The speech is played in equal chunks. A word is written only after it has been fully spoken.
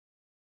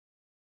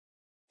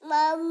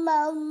I'm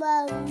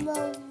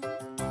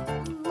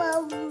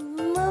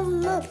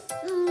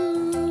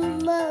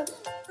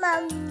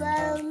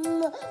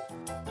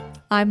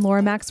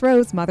Laura Max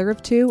Rose, mother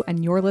of two,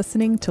 and you're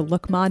listening to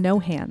Look Ma No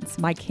Hands,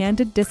 my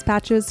candid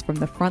dispatches from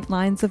the front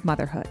lines of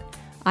motherhood.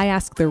 I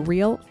ask the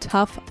real,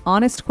 tough,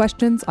 honest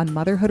questions on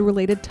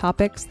motherhood-related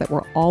topics that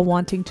we're all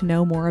wanting to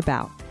know more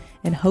about,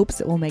 in hopes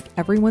it will make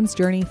everyone's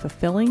journey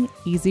fulfilling,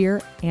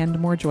 easier, and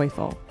more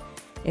joyful.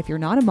 If you're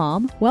not a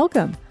mom,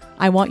 welcome.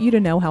 I want you to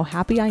know how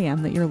happy I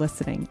am that you're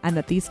listening and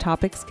that these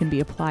topics can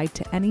be applied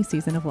to any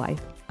season of life.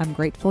 I'm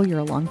grateful you're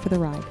along for the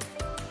ride.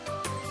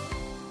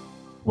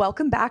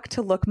 Welcome back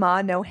to Look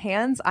Ma No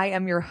Hands. I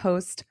am your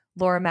host,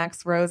 Laura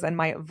Max Rose, and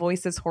my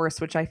voice is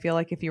hoarse, which I feel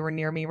like if you were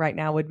near me right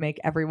now would make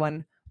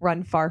everyone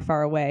run far,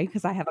 far away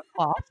because I have a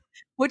cough,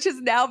 which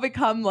has now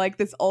become like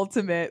this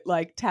ultimate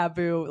like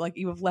taboo, like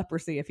you have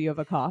leprosy if you have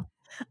a cough.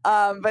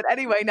 But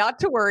anyway, not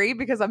to worry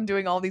because I'm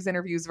doing all these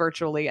interviews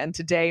virtually. And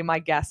today my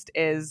guest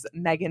is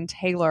Megan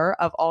Taylor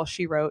of All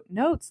She Wrote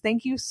Notes.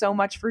 Thank you so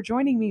much for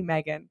joining me,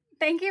 Megan.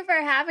 Thank you for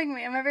having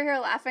me. I'm over here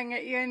laughing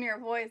at you and your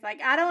voice.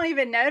 Like, I don't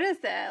even notice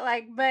it.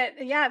 Like,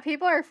 but yeah,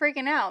 people are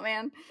freaking out,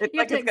 man. It's you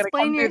like have to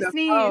explain your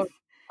sneeze. Phone.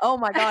 Oh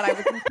my God. I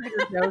was in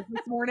Trader Joe's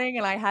this morning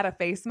and I had a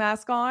face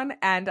mask on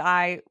and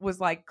I was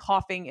like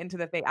coughing into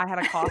the face. I had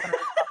a cough and I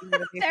was coughing into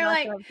the face They're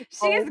mask. like,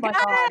 she's got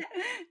it.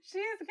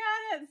 She's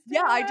got it.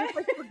 Yeah, I just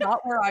like forgot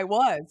where I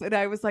was. And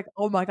I was like,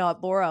 oh my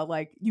God, Laura,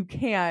 like you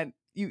can't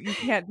do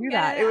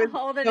that. It was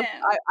hold it in.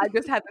 I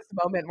just had this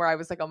moment where I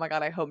was like, oh my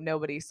God, I hope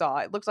nobody saw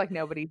it. It looks like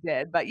nobody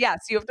did. But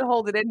yes, you have to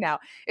hold it in now.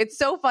 It's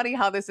so funny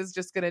how this is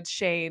just going to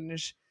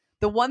change.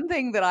 The one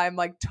thing that I'm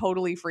like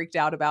totally freaked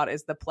out about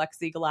is the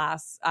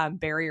plexiglass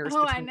barriers.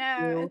 Oh, I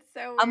know. It's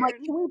so weird. I'm like,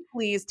 can we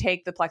please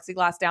take the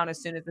plexiglass down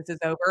as soon as this is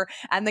over?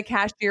 And the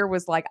cashier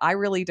was like, I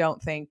really don't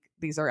think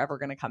these are ever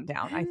going to come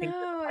down. I think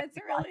it's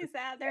really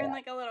sad. They're in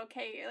like a little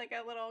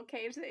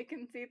cage that you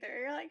can see through.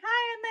 You're like,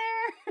 hi in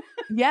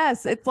there.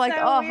 Yes, it's like,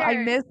 so weird. I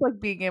miss like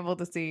being able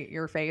to see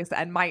your face.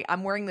 And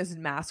I'm wearing this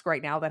mask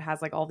right now that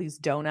has like all these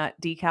donut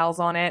decals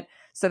on it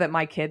so that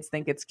my kids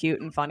think it's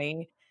cute and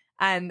funny.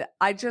 And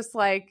I just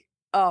like,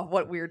 oh,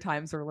 what weird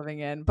times we're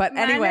living in. But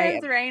anyway. Mine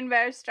is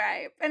rainbow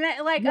stripe. And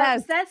it like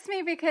upsets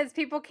me because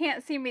people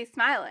can't see me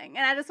smiling.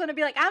 And I just want to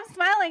be like, I'm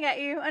smiling at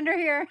you under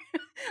here.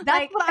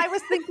 That's what I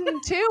was thinking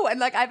too. And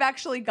like, I've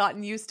actually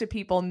gotten used to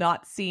people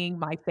not seeing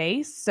my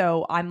face.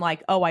 So I'm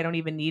like, oh, I don't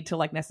even need to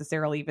like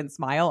necessarily even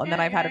smile. And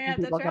then I've had a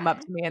few people come up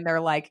to me and they're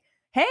like,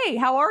 hey,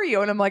 how are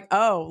you? And I'm like,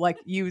 oh, like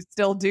you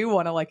still do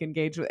want to like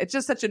engage with. It's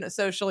just such a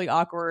socially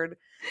awkward,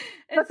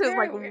 such a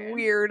like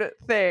weird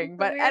thing.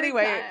 But weird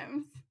anyway.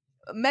 times.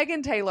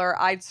 Megan Taylor,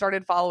 I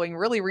started following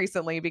really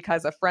recently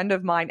because a friend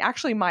of mine,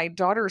 actually my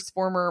daughter's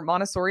former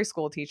Montessori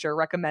school teacher,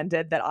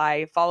 recommended that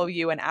I follow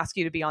you and ask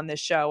you to be on this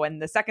show.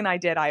 And the second I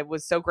did, I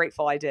was so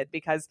grateful I did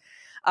because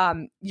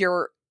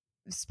you're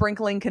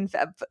sprinkling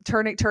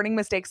turning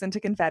mistakes into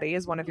confetti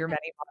is one of your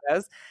many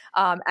mottos,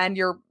 and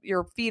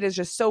your feed is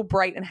just so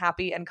bright and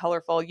happy and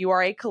colorful. You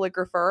are a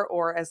calligrapher,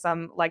 or as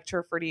some like to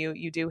refer to you,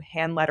 you do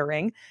hand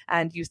lettering,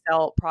 and you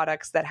sell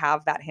products that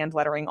have that hand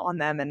lettering on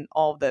them, and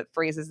all the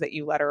phrases that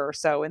you letter are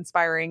so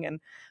inspiring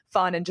and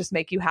fun and just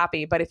make you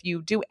happy. But if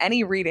you do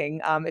any reading,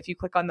 if you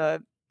click on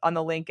the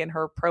link in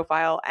her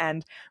profile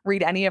and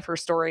read any of her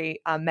story,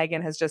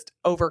 Megan has just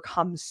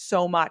overcome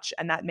so much,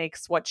 and that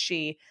makes what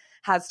she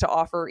has to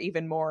offer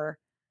even more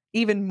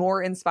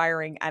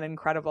inspiring and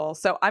incredible.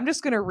 So I'm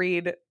just going to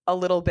read a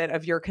little bit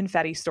of your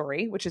confetti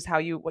story, which is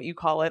what you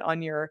call it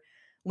on your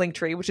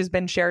Linktree, which has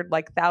been shared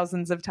like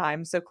thousands of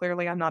times. So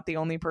clearly I'm not the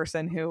only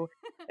person who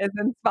is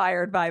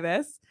inspired by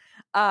this.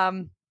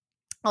 I'll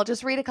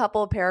just read a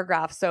couple of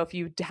paragraphs. So if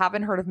you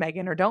haven't heard of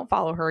Megan or don't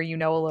follow her, you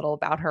know a little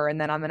about her.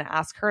 And then I'm going to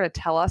ask her to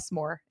tell us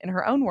more in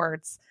her own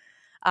words.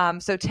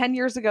 So 10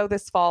 years ago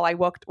this fall, I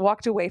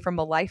walked away from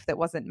a life that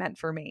wasn't meant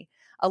for me.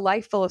 A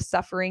life full of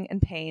suffering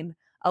and pain,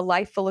 a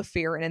life full of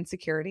fear and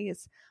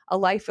insecurities, a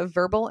life of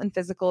verbal and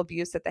physical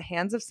abuse at the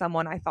hands of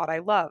someone I thought I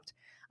loved.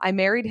 I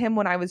married him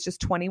when I was just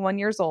 21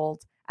 years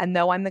old, and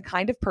though I'm the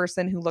kind of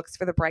person who looks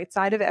for the bright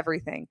side of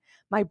everything,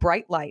 my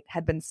bright light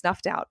had been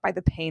snuffed out by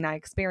the pain I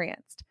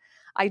experienced.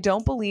 I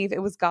don't believe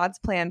it was God's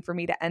plan for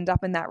me to end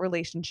up in that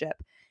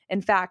relationship. In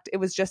fact, it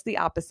was just the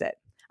opposite.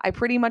 I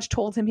pretty much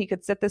told him he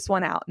could sit this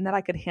one out and that I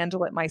could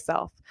handle it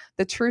myself.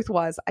 The truth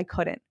was, I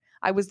couldn't.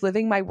 I was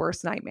living my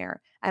worst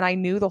nightmare, and I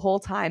knew the whole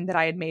time that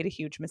I had made a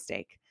huge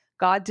mistake.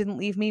 God didn't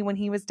leave me when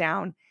he was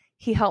down.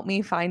 He helped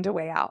me find a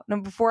way out. Now,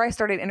 before I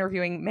started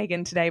interviewing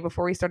Megan today,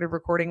 before we started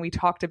recording, we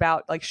talked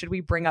about like, should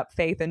we bring up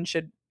faith and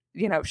should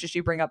she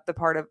bring up the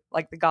part of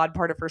like the God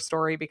part of her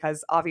story?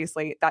 Because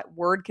obviously that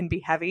word can be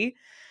heavy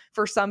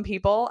for some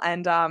people.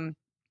 And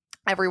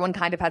everyone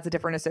kind of has a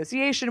different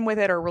association with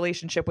it or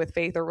relationship with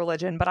faith or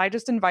religion. But I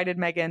just invited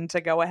Megan to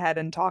go ahead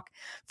and talk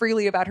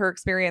freely about her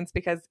experience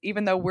because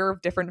even though we're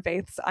of different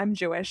faiths, I'm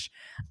Jewish.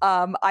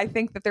 I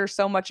think that there's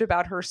so much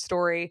about her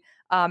story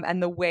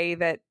and the way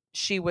that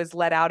she was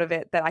let out of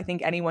it that I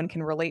think anyone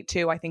can relate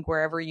to. I think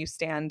wherever you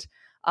stand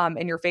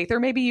in your faith, or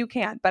maybe you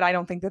can't, but I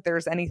don't think that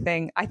there's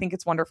anything. I think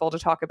it's wonderful to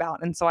talk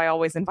about. And so I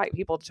always invite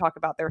people to talk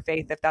about their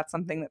faith if that's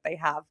something that they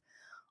have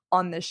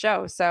on this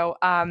show. So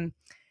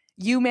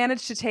you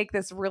managed to take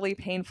this really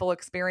painful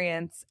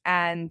experience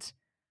and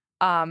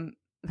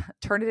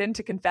turn it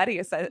into confetti,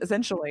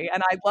 essentially.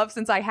 And I'd love,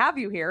 since I have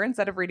you here,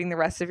 instead of reading the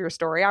rest of your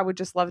story, I would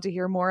just love to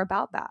hear more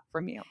about that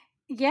from you.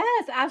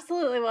 Yes,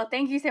 absolutely. Well,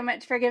 thank you so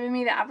much for giving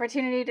me the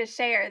opportunity to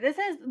share. This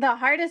is the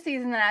hardest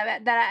season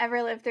that I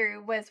ever lived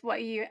through, was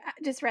what you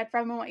just read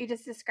from and what you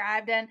just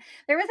described. And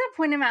there was a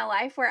point in my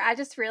life where I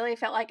just really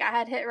felt like I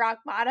had hit rock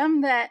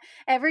bottom, that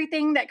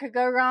everything that could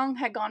go wrong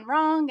had gone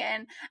wrong.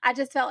 And I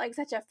just felt like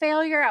such a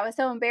failure. I was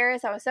so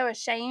embarrassed. I was so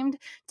ashamed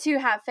to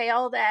have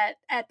failed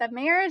at the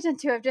marriage, and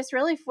to have just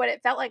really, what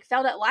it felt like,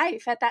 failed at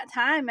life at that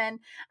time. And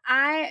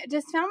I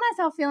just found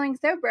myself feeling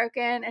so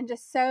broken and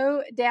just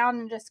so down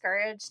and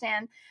discouraged.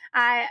 And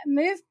I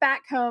moved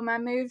back home. I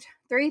moved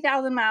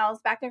 3,000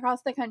 miles back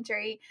across the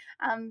country,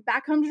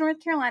 back home to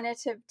North Carolina,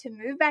 to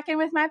move back in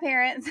with my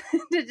parents,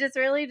 to just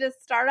really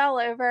just start all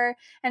over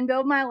and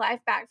build my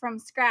life back from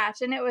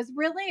scratch. And it was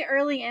really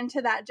early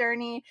into that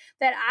journey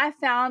that I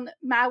found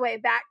my way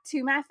back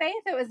to my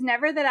faith. It was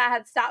never that I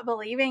had stopped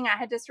believing. I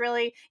had just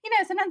really,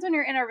 sometimes when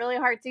you're in a really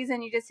hard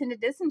season, you just tend to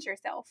distance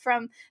yourself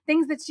from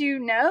things that you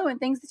know and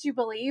things that you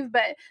believe,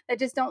 but that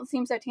just don't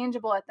seem so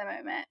tangible at the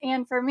moment.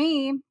 And for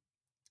me,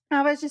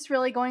 I was just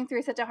really going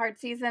through such a hard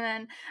season.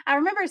 And I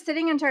remember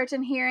sitting in church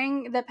and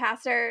hearing the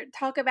pastor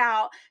talk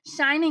about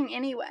shining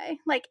anyway,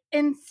 like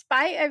in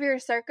spite of your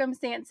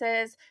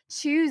circumstances,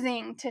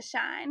 choosing to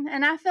shine.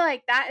 And I feel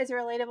like that is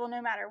relatable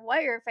no matter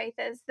what your faith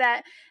is,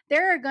 that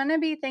there are going to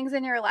be things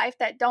in your life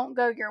that don't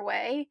go your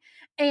way.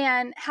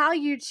 And how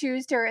you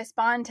choose to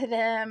respond to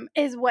them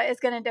is what is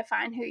going to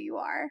define who you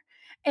are.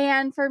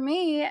 And for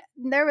me,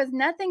 there was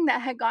nothing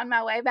that had gone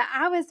my way, but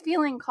I was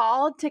feeling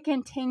called to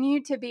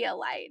continue to be a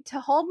light,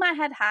 to hold my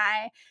head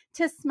high,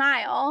 to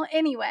smile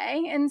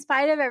anyway, in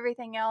spite of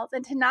everything else,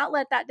 and to not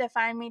let that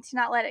define me, to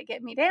not let it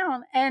get me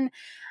down. And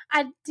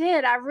I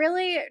did. I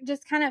really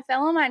just kind of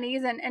fell on my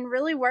knees and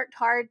really worked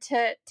hard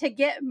to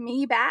get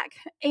me back,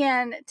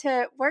 and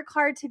to work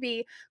hard to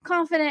be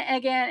confident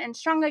again and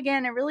strong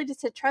again, and really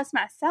just to trust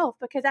myself.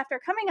 Because after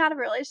coming out of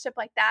a relationship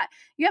like that,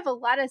 you have a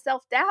lot of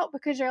self-doubt,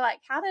 because you're like,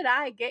 how did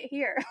I get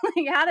here?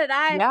 Like, how did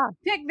I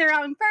pick the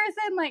wrong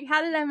person? Like,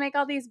 how did I make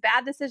all these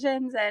bad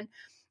decisions? And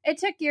it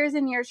took years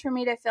and years for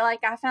me to feel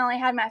like I finally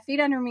had my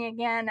feet under me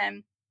again.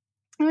 And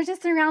I was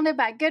just surrounded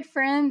by good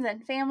friends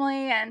and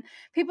family and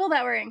people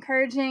that were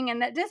encouraging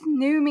and that just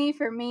knew me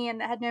for me, and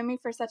that had known me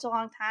for such a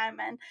long time.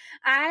 And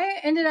I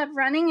ended up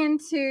running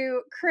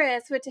into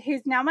Chris,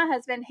 who's now my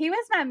husband. He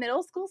was my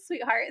middle school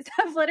sweetheart. So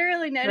I've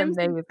literally known him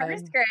since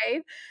first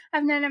grade.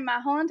 I've known him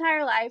my whole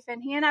entire life.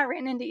 And he and I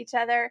ran into each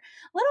other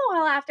a little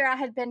while after I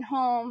had been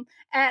home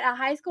at a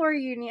high school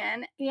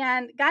reunion,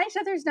 and got each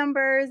other's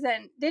numbers,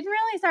 and didn't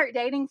really start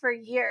dating for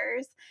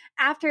years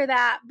after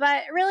that,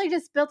 but really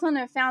just built on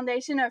a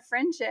foundation of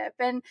friendship.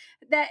 And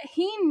that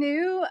he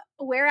knew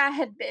where I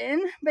had been,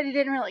 but he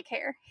didn't really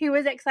care. He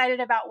was excited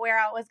about where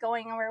I was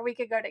going and where we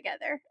could go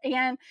together.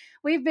 And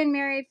we've been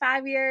married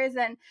 5 years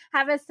and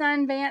have a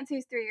son, Vance,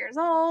 who's 3 years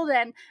old.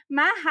 And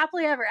my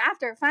happily ever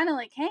after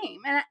finally came.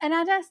 And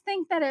I just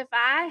think that if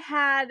I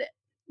had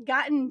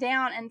gotten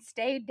down and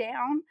stayed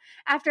down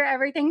after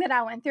everything that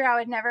I went through, I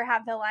would never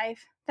have the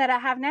life that I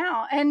have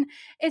now. And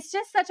it's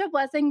just such a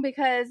blessing,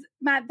 because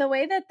the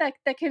way that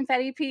the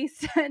confetti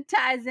piece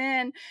ties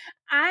in,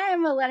 I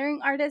am a lettering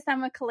artist.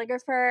 I'm a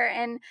calligrapher,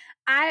 and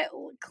I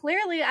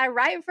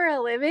write for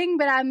a living,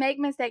 but I make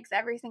mistakes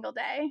every single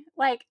day.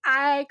 Like,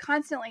 I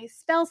constantly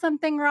spell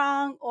something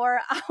wrong, or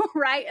I'll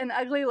write an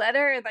ugly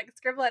letter and like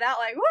scribble it out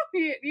like,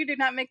 whoop, you do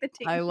not make the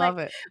team. I love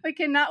it. We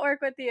cannot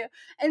work with you.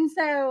 And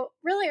so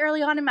really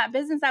early on in my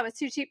business, I was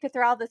too cheap to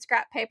throw all the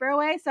scrap paper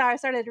away. So I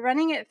started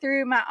running it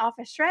through my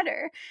office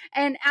shredder,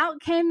 and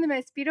out came the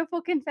most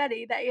beautiful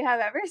confetti that you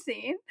have ever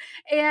seen.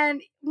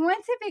 And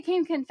once it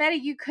became confetti,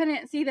 you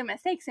couldn't see the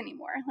mistakes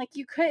anymore. Like,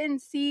 you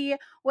couldn't see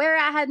where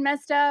I had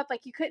messed up.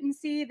 Like, you couldn't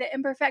see the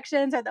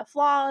imperfections or the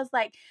flaws.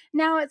 Like,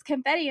 now it's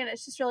confetti, and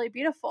it's just really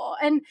beautiful.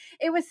 And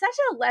it was such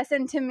a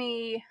lesson to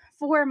me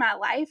for my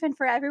life and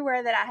for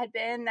everywhere that I had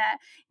been, that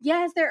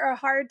yes, there are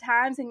hard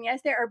times, and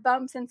yes, there are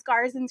bumps and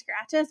scars and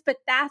scratches, but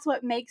that's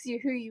what makes you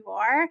who you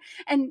are.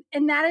 And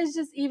that is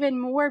just even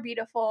more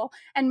beautiful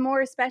and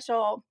more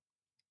special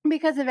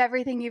because of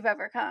everything you've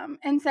overcome.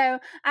 And so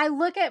I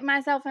look at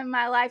myself and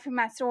my life and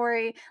my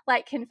story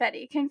like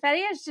confetti.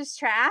 Confetti is just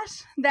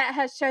trash that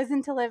has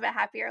chosen to live a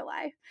happier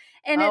life.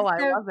 And I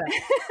love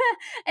it.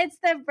 It's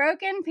the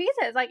broken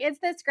pieces. Like, it's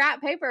the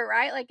scrap paper,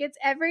 right? Like, it's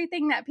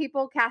everything that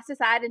people cast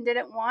aside and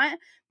didn't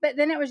want, but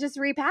then it was just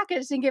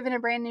repackaged and given a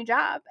brand new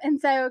job. And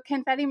so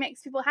confetti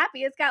makes people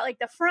happy. It's got like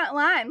the front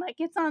line, like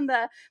it's on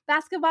the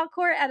basketball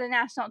court at a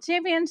national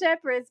championship,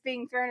 or it's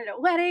being thrown at a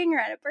wedding or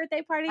at a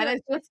birthday party. And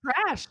it's just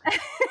trash.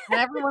 And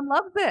everyone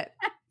loves it.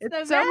 It's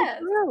the so best.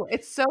 true.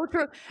 It's so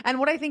true. And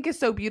what I think is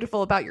so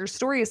beautiful about your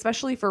story,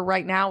 especially for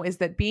right now, is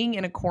that being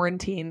in a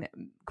quarantine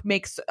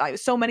makes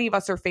so many of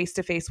us are face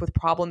to face with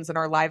problems in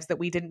our lives that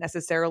we didn't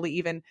necessarily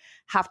even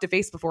have to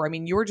face before. I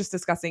mean, you were just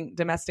discussing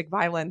domestic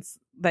violence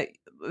that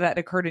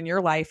occurred in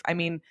your life. I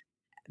mean,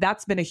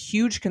 that's been a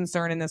huge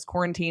concern in this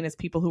quarantine is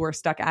people who are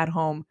stuck at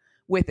home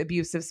with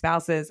abusive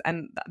spouses.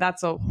 And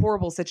that's a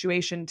horrible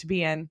situation to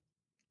be in.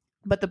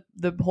 But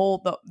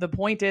the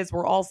point is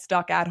we're all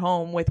stuck at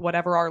home with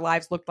whatever our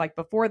lives looked like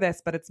before this,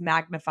 but it's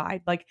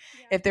magnified. Like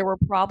if there were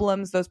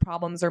problems, those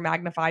problems are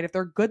magnified. If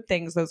there are good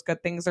things, those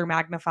good things are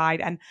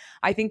magnified. And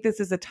I think this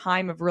is a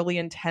time of really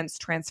intense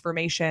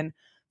transformation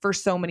for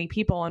so many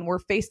people. And we're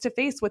face to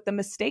face with the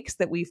mistakes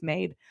that we've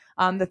made,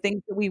 the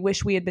things that we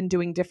wish we had been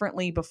doing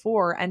differently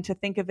before. And to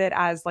think of it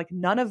as like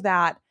none of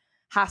that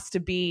has to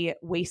be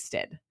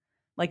wasted.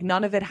 Like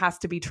none of it has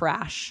to be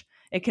trash.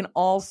 It can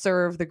all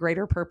serve the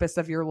greater purpose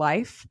of your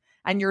life.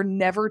 And you're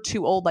never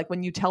too old. Like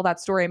when you tell that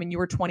story, I mean, you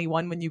were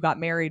 21 when you got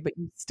married, but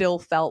you still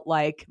felt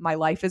like my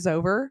life is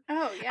over.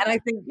 Oh, yeah. And I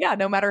think, yeah,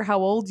 no matter how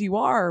old you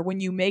are,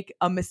 when you make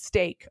a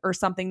mistake or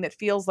something that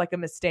feels like a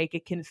mistake,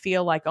 it can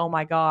feel like, oh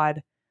my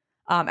God.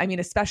 I mean,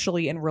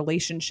 especially in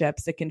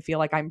relationships, it can feel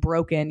like I'm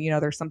broken. You know,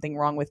 there's something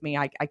wrong with me.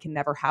 I can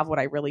never have what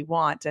I really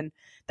want. And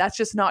that's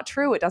just not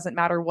true. It doesn't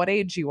matter what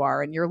age you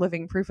are. And you're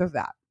living proof of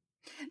that.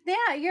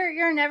 Yeah,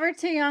 you're never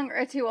too young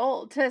or too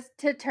old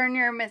to turn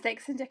your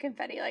mistakes into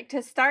confetti. Like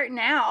to start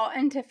now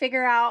and to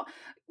figure out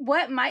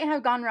what might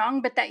have gone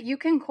wrong, but that you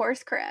can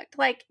course correct.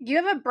 Like you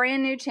have a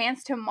brand new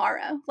chance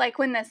tomorrow. Like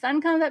when the sun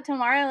comes up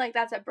tomorrow, like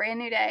that's a brand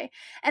new day.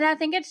 And I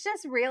think it's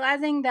just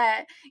realizing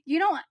that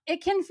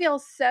it can feel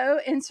so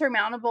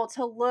insurmountable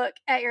to look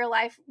at your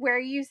life where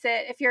you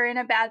sit if you're in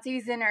a bad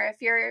season or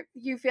if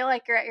you feel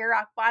like you're at your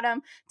rock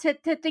bottom to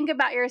think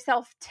about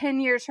yourself 10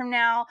 years from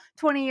now,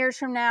 20 years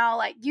from now,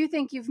 like you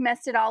think you've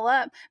messed it all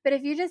up. But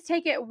if you just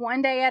take it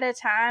one day at a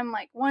time,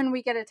 like 1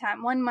 week at a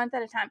time, 1 month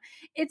at a time,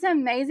 it's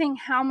amazing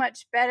how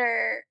much better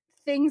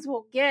things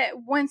will get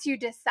once you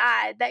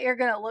decide that you're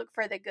going to look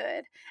for the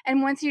good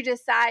and once you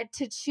decide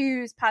to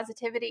choose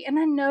positivity. And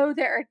I know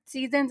there are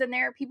seasons and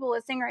there are people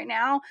listening right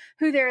now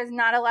who there is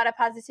not a lot of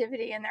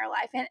positivity in their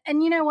life.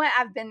 And you know what?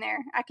 I've been there.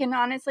 I can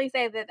honestly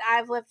say that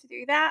I've lived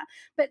through that.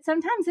 But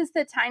sometimes it's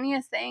the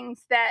tiniest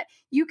things that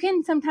you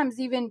can sometimes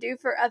even do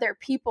for other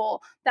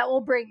people that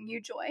will bring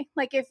you joy.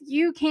 Like if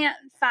you can't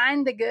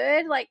find the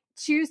good, like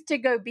choose to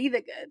go be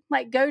the good,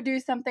 like go do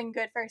something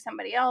good for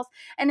somebody else.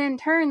 And in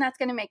turn, that's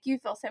going to make you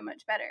feel so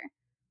much better.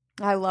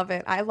 I love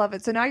it. I love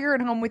it. So now you're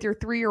at home with your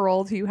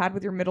 3-year-old who you had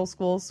with your middle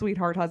school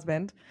sweetheart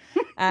husband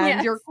and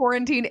Yes. you're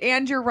quarantined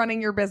and you're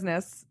running your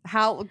business.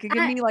 Give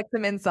me like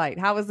some insight.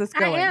 How is this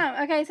going? I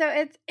am. Okay.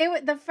 So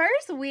the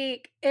first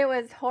week, it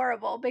was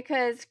horrible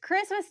because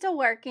Chris was still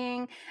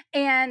working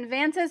and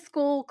Vance's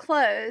school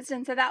closed.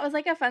 And so that was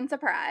like a fun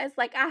surprise.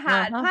 Like I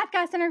had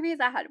podcast interviews,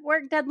 I had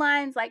work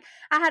deadlines, like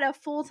I had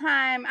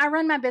I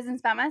run my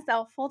business by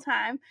myself full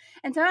time.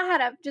 And so I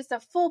had just a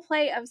full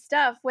plate of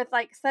stuff with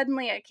like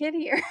suddenly a kid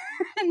here.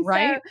 And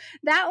right. So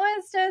that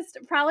was just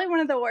probably one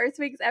of the worst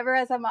weeks ever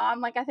as a mom.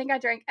 Like I think I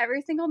drank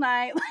every single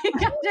night. Like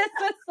I just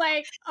was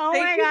like, oh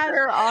my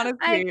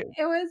gosh.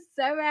 It was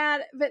so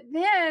bad. But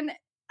then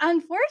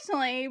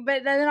unfortunately,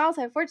 but then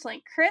also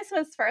fortunately, Chris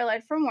was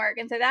furloughed from work.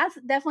 And so that's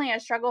definitely a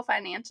struggle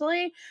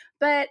financially.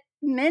 But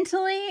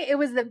mentally, it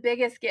was the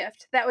biggest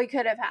gift that we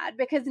could have had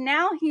because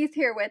now he's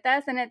here with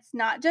us and it's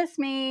not just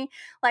me.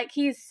 Like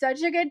he's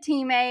such a good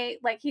teammate.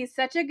 Like he's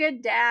such a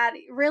good dad,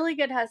 really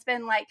good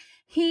husband. Like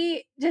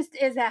he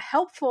just is a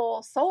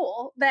helpful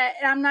soul that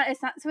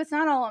it's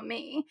not all on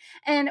me.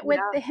 And with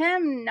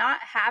him not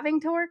having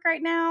to work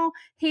right now,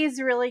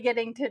 he's really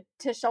getting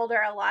to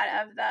shoulder a lot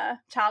of the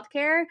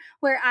childcare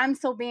where I'm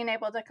still being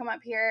able to come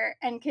up here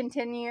and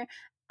continue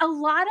a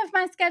lot of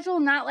my schedule,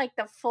 not like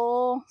the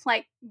full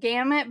like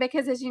gamut,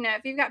 because as you know,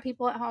 if you've got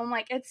people at home,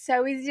 like it's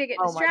so easy to get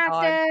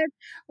distracted.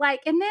 Like,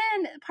 and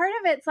then part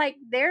of it's like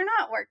they're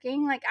not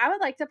working. Like I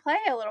would like to play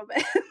a little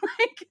bit.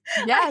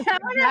 Like yes,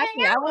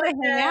 exactly. I want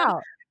to hang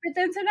out. But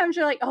then sometimes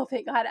you're like, oh,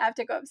 thank God, I have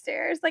to go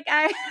upstairs. Like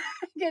I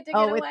get to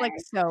get away.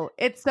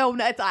 It's so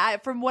nuts.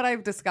 From what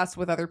I've discussed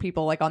with other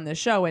people like on this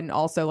show and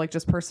also like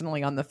just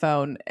personally on the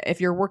phone, if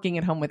you're working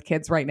at home with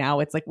kids right now,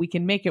 it's like we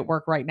can make it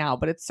work right now,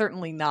 but it's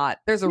certainly not.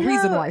 There's a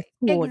reason why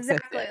school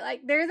existed.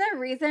 Like there's a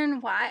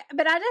reason why.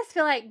 But I just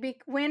feel like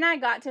when I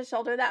got to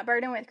shoulder that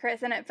burden with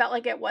Chris and it felt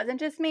like it wasn't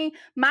just me,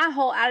 my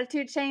whole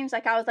attitude changed.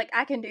 Like I was like,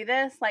 I can do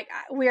this. Like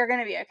we are going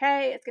to be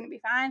okay. It's going to be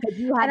fine. But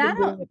you had been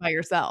doing it by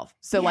yourself.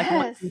 So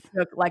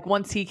like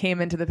once he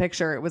came into the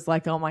picture, it was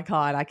like, oh my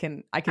God, I can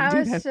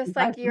do this. I was just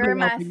like, you're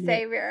my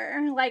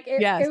savior. Like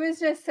it was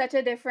just such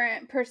a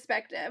different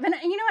perspective. And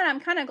you know what? I'm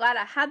kind of glad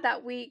I had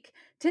that week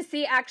to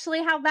see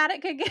actually how bad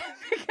it could get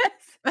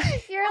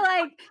because you're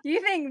like, you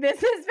think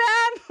this is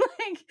bad?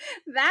 Like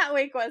that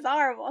week was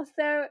horrible.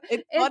 So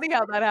It's funny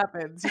how that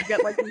happens. You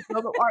get like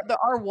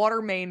our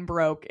water main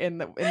broke in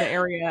the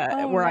area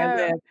oh where I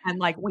no. live, and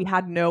like we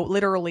had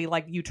literally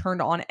like you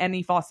turned on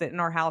any faucet in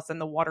our house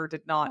and the water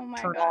did not Oh my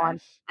turn on.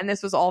 gosh. And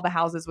this was all the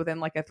houses within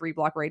like a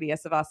 3-block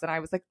radius of us, and I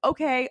was like,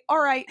 okay, all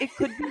right, it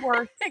could be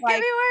worse. It Like,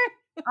 could be worse.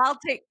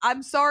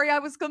 I'm sorry I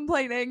was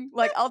complaining.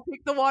 Like, I'll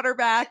take the water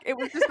back. It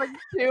was just like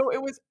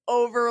it was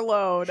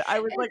overload. I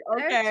was like,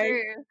 It's so okay.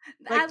 true.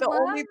 Like the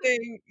only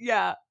thing,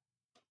 yeah.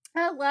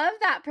 I love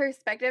that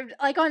perspective,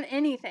 like on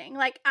anything.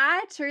 Like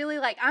I truly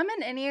like I'm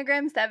an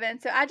Enneagram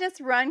 7, so I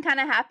just run kind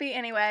of happy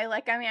anyway.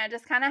 Like I mean, I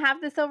just kind of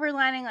have the silver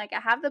lining, like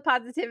I have the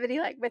positivity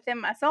like within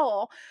my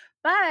soul.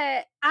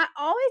 But I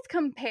always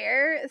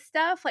compare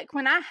stuff like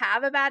when I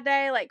have a bad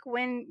day, like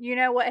when you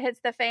know what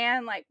hits the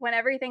fan, like when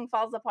everything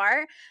falls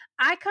apart,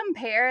 I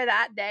compare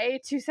that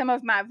day to some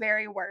of my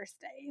very worst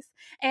days.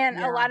 And a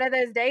Yeah. lot of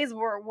those days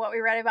were what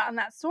we read about in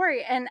that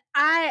story. And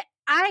I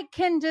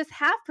can just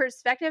have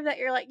perspective that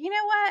you're like, you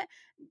know what?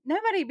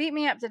 Nobody beat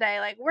me up today.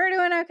 Like, we're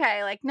doing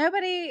okay. Like,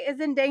 nobody is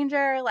in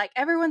danger. Like,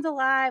 everyone's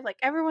alive. Like,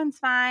 everyone's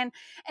fine.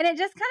 And it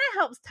just kind of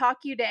helps talk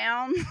you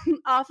down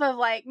off of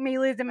like me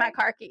losing my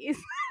car keys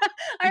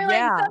or like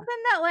Yeah.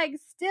 something that like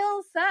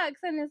still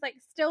sucks and is like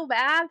still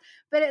bad,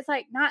 but it's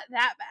like not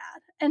that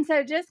bad. And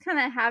so just kind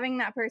of having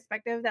that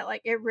perspective that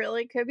like it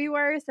really could be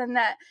worse and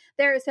that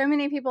there are so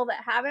many people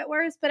that have it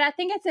worse. But I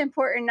think it's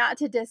important not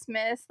to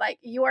dismiss like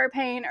your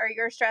pain or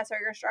your stress or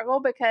your struggle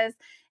because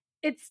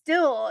it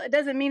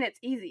doesn't mean it's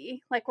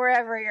easy. Like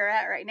wherever you're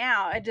at right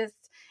now, it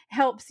just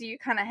helps you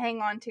kind of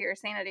hang on to your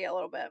sanity a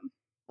little bit.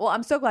 Well,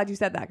 I'm so glad you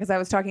said that because I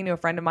was talking to a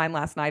friend of mine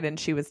last night and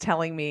she was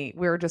telling me,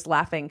 we were just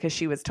laughing because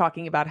she was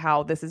talking about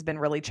how this has been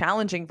really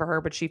challenging for her,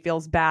 but she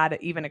feels bad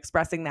even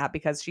expressing that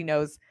because she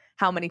knows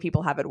how many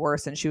people have it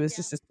worse. And she was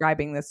just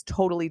describing this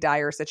totally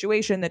dire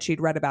situation that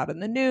she'd read about in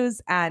the news.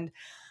 And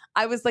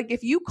I was like,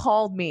 if you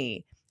called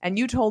me and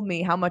you told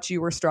me how much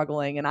you were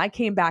struggling and I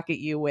came back at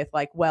you with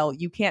like, well,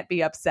 you can't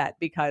be upset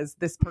because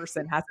this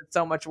person has it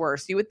so much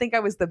worse, you would think I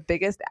was the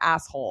biggest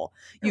asshole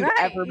you've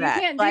ever met.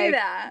 You can't like, do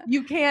that.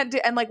 You can't do,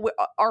 and like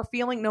our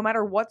feeling, no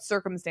matter what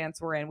circumstance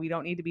we're in, we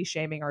don't need to be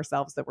shaming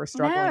ourselves that we're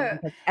struggling.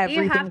 No, because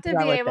you have to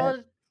relative. be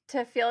able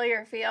to feel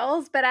your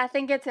feels, but I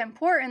think it's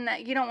important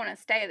that you don't want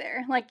to stay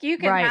there. Like you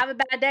can have a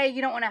bad day,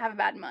 you don't want to have a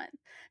bad month.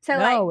 So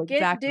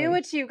do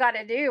what you got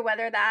to do,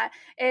 whether that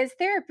is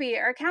therapy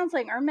or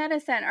counseling or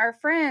medicine or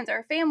friends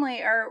or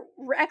family or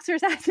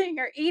exercising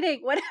or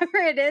eating, whatever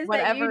it is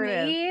that you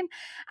need.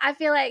 I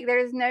feel like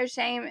there's no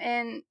shame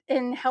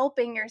in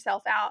helping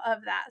yourself out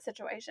of that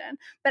situation.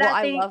 But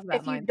I think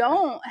if you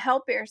don't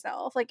help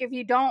yourself, like if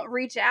you don't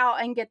reach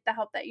out and get the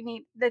help that you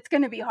need, that's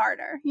going to be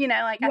harder. You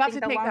know, like I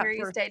think the longer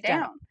you stay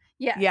down.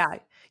 Yes. Yeah,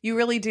 you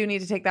really do need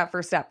to take that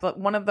first step. But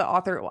an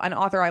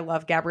author I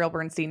love, Gabrielle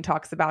Bernstein,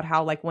 talks about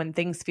how like when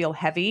things feel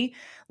heavy,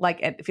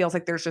 like it feels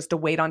like there's just a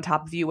weight on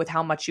top of you with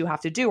how much you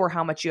have to do or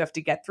how much you have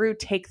to get through.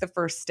 Take the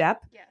first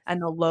step and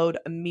the load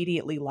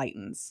immediately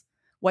lightens.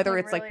 Whether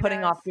it's really like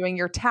putting off doing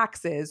your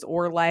taxes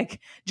or like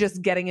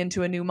just getting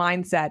into a new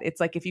mindset. It's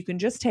like if you can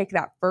just take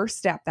that first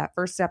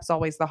step's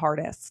always the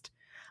hardest.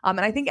 And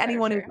I think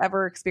anyone who's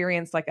ever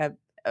experienced like a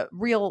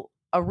real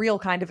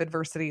kind of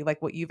adversity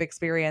like what you've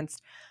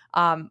experienced,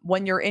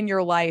 when you're in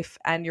your life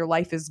and your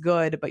life is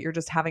good, but you're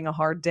just having a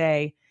hard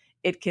day,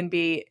 it can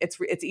be,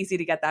 it's easy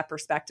to get that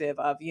perspective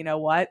of, you know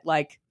what,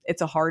 like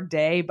it's a hard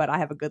day, but I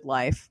have a good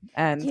life.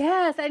 And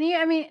yes.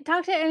 And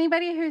talk to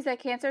anybody who's a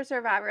cancer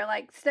survivor,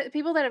 like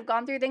people that have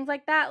gone through things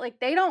like that. Like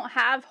they don't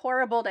have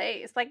horrible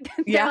days. Like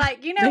they're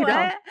like, you know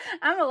what?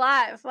 I'm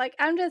alive. Like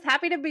I'm just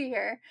happy to be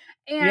here.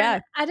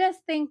 And I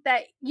just think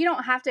that you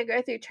don't have to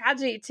go through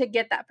tragedy to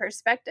get that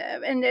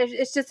perspective. And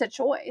it's just a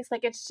choice.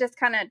 Like it's just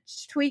kind of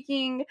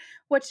tweaking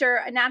what you're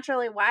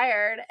naturally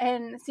wired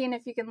and seeing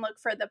if you can look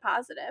for the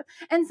positive.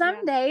 And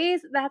some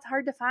days that's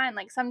hard to find.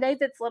 Like some days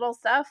it's little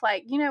stuff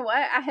like, you know what?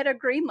 I hit a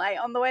green light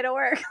on the way to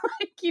work.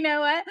 Like, you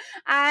know what?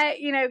 I,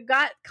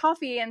 got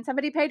coffee and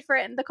somebody paid for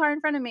it in the car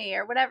in front of me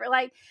or whatever.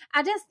 Like,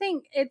 I just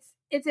think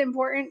it's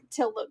important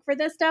to look for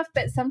this stuff,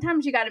 but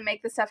sometimes you got to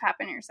make the stuff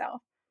happen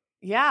yourself.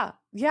 Yeah.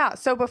 Yeah.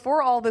 So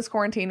before all this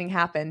quarantining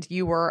happened,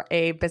 you were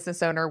a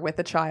business owner with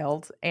a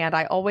child. And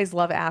I always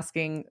love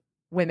asking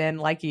women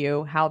like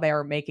you how they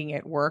are making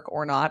it work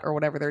or not, or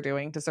whatever they're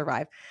doing to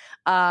survive.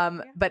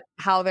 But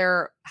how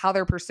they're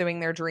pursuing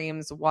their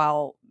dreams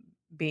while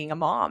being a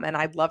mom. And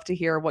I'd love to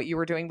hear what you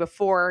were doing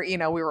before, we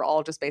were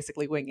all just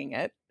basically winging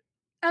it.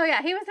 Oh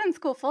yeah, he was in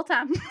school full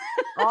time.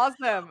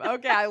 Awesome.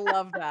 Okay, I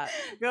love that.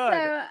 Good.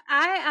 So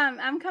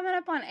I'm coming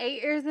up on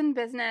 8 years in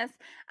business.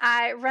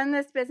 I run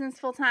this business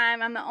full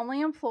time. I'm the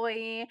only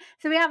employee.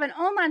 So we have an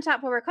online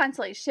shop where we're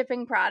constantly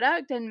shipping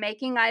product and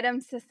making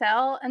items to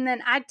sell. And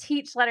then I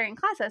teach lettering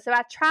classes. So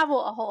I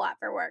travel a whole lot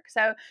for work.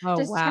 So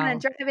kind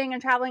of driving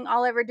and traveling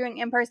all over doing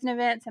in-person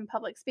events and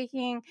public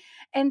speaking.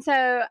 And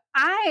so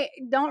I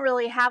don't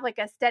really have like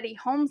a steady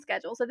home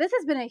schedule. So this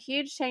has been a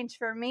huge change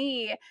for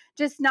me,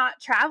 just not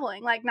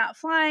traveling. like not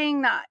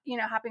flying, not,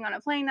 hopping on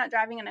a plane, not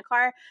driving in a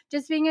car,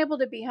 just being able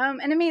to be home.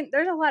 And I mean,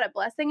 there's a lot of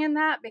blessing in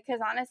that because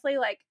honestly,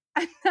 like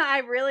I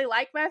really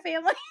like my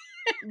family.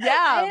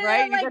 Yeah, And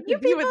right. I'm You like, get to you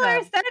be with people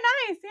are them. so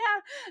nice. Yeah,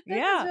 this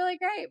is Yeah. really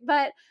great.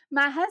 But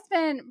my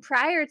husband,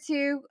 prior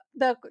to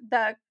the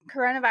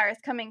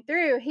coronavirus coming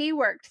through, he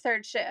worked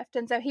third shift,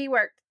 and so he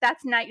worked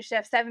that's night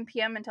shift, 7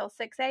 p.m. until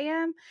 6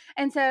 a.m.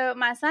 And so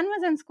my son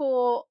was in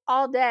school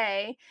all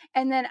day,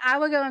 and then I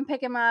would go and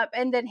pick him up,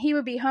 and then he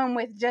would be home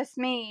with just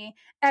me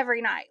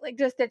every night, like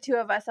just the two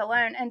of us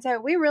alone. And so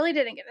we really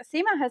didn't get to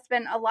see my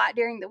husband a lot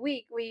during the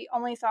week. We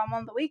only saw him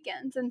on the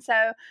weekends, and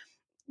so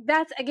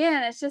that's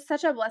again, it's just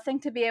such a blessing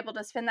to be able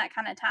to spend that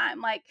kind of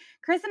time. Like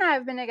Chris and I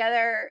have been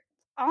together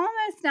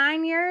almost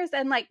 9 years,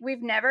 and like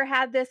we've never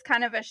had this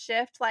kind of a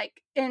shift,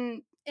 like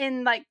in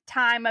like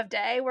time of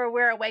day where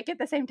we're awake at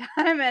the same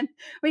time and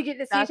we get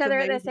to see each That's other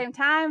at the amazing. same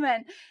time.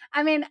 And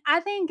I mean,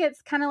 I think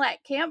it's kind of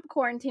like camp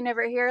quarantine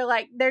over here.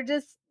 Like they're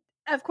just,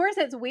 of course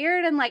it's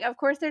weird, and like of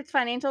course there's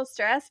financial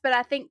stress, but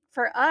I think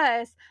for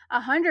us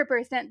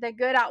 100% the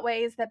good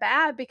outweighs the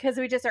bad because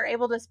we just are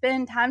able to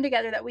spend time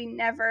together that we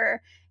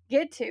never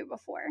get to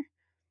before.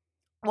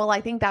 Well, I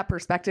think that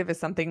perspective is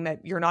something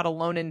that you're not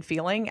alone in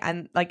feeling.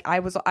 And like I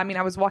was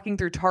walking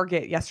through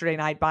Target yesterday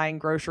night buying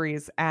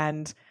groceries,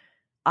 and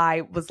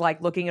I was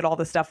like looking at all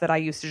the stuff that I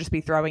used to just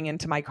be throwing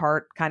into my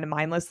cart kind of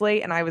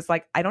mindlessly. And I was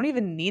like, I don't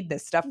even need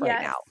this stuff right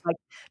Yes. now. Like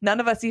none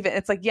of us even,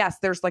 it's like, yes,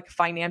 there's like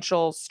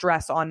financial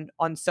stress on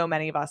so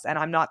many of us. And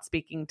I'm not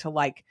speaking to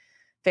like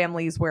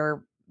families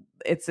where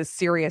it's a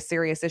serious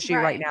issue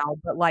right now.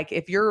 But like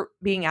if you're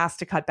being asked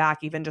to cut back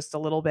even just a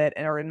little bit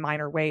or in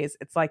minor ways,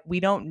 it's like we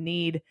don't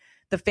need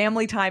the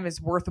family time is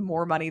worth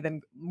more money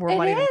than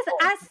It is. gold.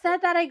 I said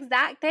that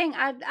exact thing.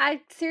 I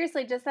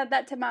seriously just said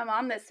that to my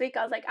mom this week.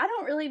 I was like, I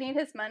don't really need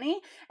his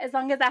money as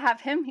long as I have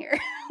him here.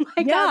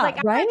 I was Yeah, like,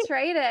 I right. would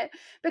trade it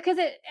because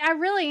I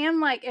really am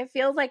like, it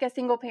feels like a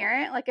single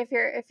parent. Like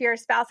if your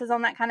spouse is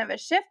on that kind of a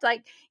shift,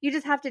 like you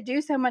just have to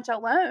do so much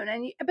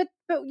alone, but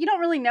you don't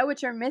really know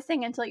what you're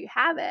missing until you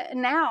have it.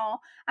 And now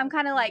I'm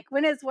kind of like,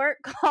 when his work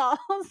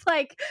calls,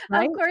 like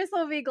Right. of course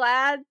we'll be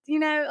glad,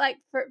 like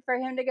for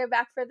him to go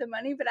back for the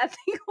money, but I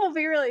think we'll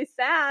be really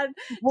sad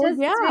Well,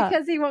 just yeah.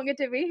 because he won't get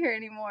to be here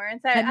anymore.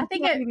 And so And I you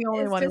think can't be the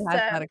only it's one who just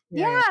has that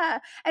experience. yeah.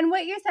 And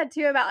what you said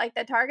too about like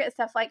the Target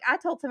stuff, like I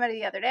told somebody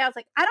the other day, I was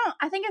like,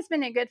 I think it's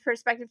been a good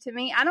perspective to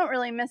me. I don't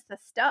really miss the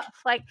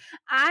stuff. Like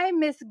I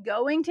miss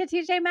going to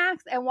TJ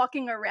Maxx and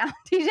walking around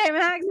TJ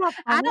Maxx.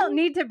 I don't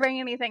need to bring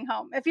anything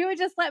home. If you would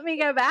just let me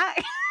go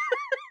back.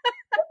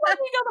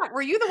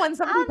 Were you the one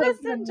somebody I'll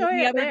just posted enjoy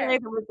the it other there. day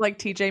that was like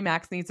TJ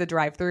Maxx needs a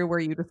drive-through where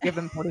you just give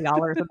them $40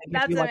 and they give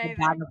That's you like a bag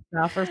amazing. of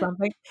stuff or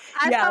something?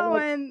 I Yeah, saw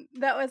like one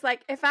that was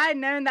like, if I had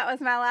known that was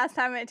my last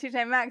time at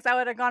TJ Maxx, I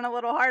would have gone a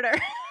little harder.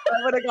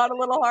 I would have gone a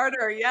little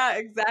harder. Yeah,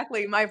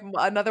 exactly.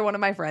 Another one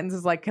of my friends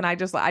is like, can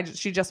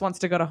she just wants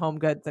to go to Home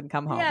Goods and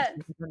come home. Yes.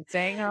 She's been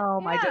staying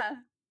home. Yeah.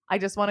 I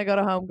just want to go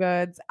to Home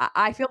Goods.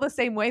 I feel the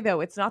same way though.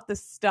 It's not the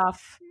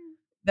stuff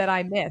that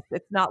I miss.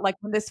 It's not like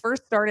when this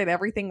first started,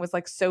 everything was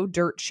like so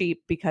dirt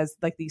cheap because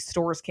like these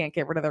stores can't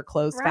get rid of their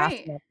clothes fast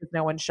Right. enough because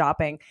no one's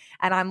shopping.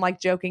 And I'm like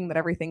joking that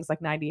everything's like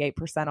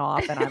 98%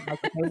 off. And I'm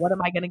like, okay, what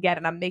am I going to get?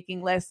 And I'm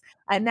making lists.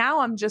 And now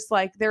I'm just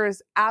like, there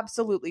is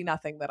absolutely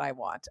nothing that I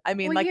want. I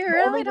mean, Well, like you the only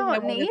really thing I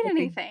don't want is need like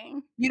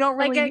anything. you don't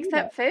Like really need it.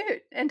 except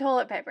food and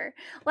toilet paper.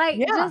 Like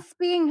Yeah. just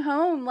being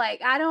home,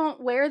 like I don't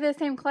wear the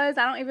same clothes.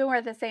 I don't even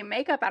wear the same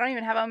makeup. I don't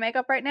even have on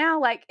makeup right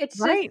now. Like it's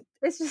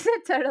just a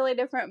totally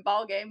different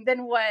ball game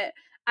than what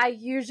I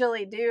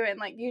usually do and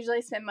like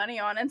usually spend money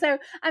on. And so,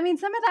 I mean,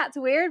 some of that's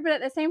weird, but at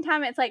the same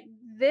time, it's like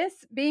this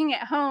being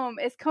at home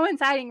is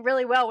coinciding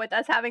really well with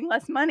us having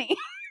less money.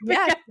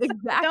 Yes,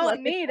 exactly. Don't Like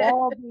need it's it.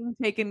 all being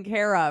taken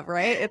care of,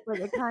 right? It's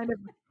like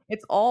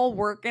it's all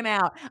working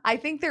out. I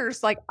think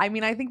there's like, I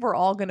mean, I think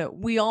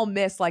we all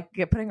miss like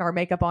putting our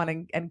makeup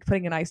on and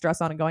putting a nice dress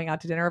on and going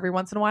out to dinner every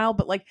once in a while,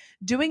 but like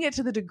doing it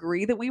to the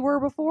degree that we were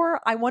before,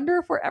 I wonder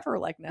if we're ever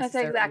like That's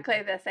necessarily.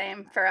 exactly the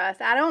same for us.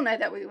 I don't know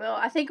that we will.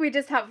 I think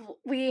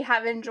we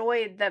have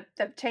enjoyed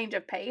the change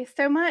of pace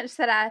so much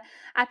that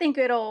I think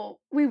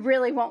we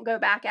really won't go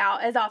back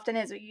out as often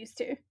as we used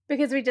to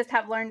because we just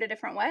have learned a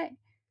different way.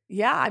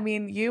 Yeah, I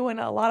mean, you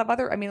and a lot of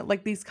other, I mean,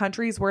 like these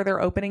countries where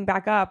they're opening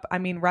back up, I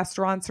mean,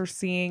 restaurants are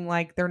seeing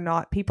like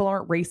people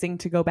aren't racing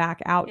to go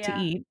back out to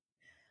eat.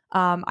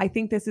 I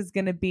think this is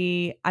going to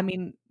be, I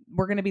mean,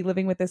 we're going to be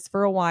living with this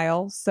for a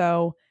while.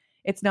 So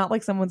it's not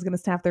like someone's going to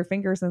snap their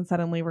fingers and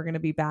suddenly we're going to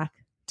be back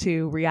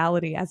to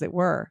reality, as it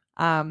were.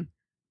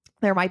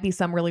 There might be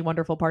some really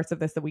wonderful parts of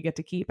this that we get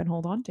to keep and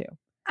hold on to.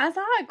 I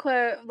saw a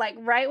quote like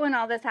right when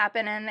all this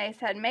happened, and they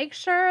said, make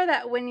sure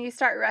that when you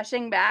start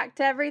rushing back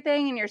to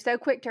everything and you're so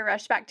quick to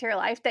rush back to your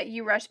life that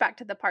you rush back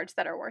to the parts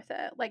that are worth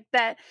it. Like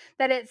that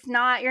it's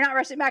not, you're not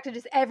rushing back to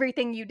just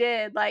everything you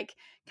did. Like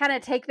kind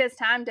of take this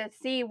time to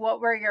see what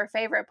were your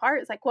favorite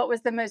parts, like what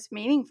was the most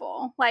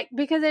meaningful, like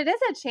because it is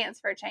a chance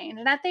for change.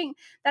 And I think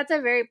that's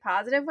a very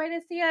positive way to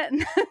see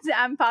it.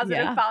 I'm positive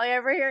Yeah. Polly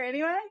over here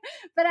anyway.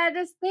 But I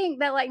just think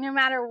that like no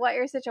matter what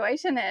your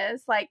situation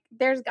is, like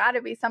there's got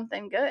to be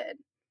something good.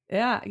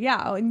 Yeah,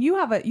 yeah. Oh, and you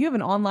have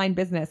an online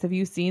business. Have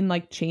you seen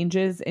like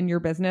changes in your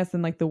business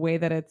and like the way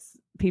that it's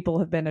people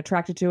have been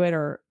attracted to it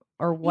or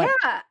Yeah, what?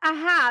 I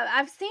have.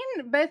 I've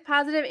seen both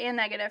positive and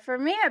negative. For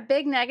me, a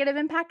big negative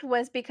impact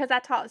was because I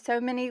taught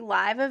so many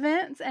live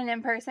events and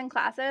in-person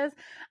classes,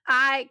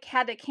 I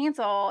had to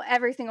cancel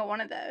every single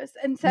one of those.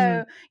 And Mm,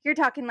 so you're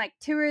talking like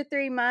 2 or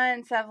 3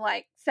 months of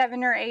like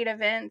 7 or 8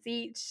 events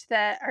each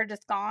that are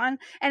just gone.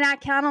 And I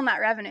count on that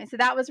revenue. So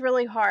that was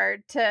really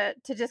hard to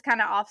just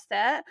kind of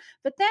offset.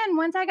 But then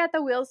once I got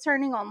the wheels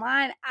turning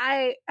online,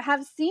 I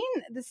have seen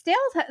the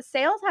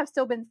sales have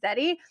still been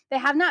steady. They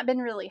have not been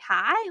really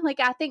high. Like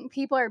I think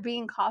people are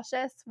being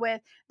cautious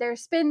with their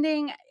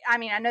spending. I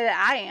mean, I know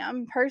that I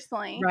am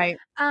personally. right.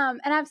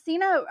 And I've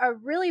seen a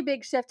really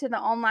big shift in the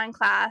online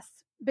class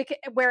because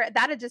where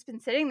that had just been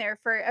sitting there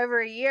for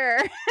over a year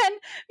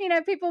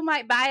and people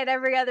might buy it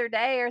every other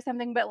day or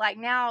something, but like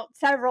now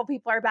several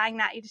people are buying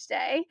that each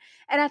day.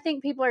 And I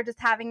think people are just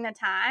having the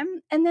time.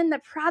 And then the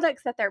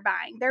products that they're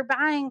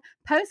buying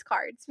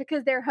postcards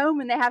because they're home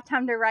and they have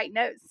time to write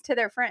notes to their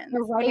They're friends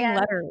writing and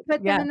letters. put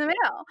them Yes. in the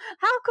mail.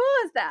 How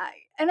cool is that?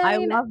 And I I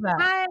mean, love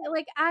that.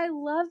 I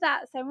love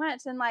that so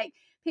much. And like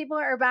people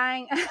are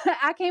buying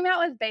I came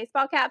out with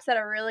baseball caps at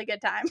a really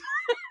good time.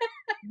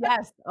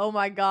 Yes. Oh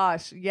my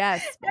gosh.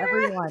 Yes.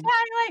 Everyone's Everyone.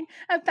 buying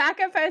like a pack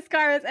of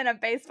postcards and a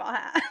baseball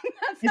hat.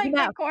 That's Isn't like the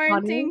that funny?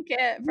 quarantine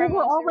kit Well, from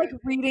when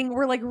she wrote.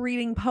 we're like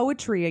reading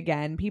poetry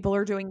again. People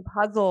are doing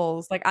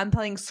puzzles. Like I'm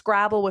playing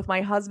Scrabble with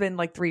my husband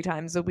like 3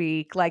 times a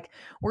week. Like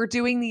we're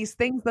doing these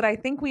things that I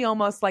think we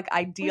almost like We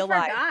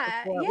idealized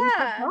forgot. before. We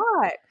Yeah.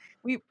 forgot.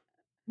 We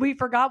we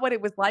forgot what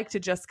it was like to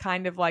just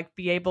kind of like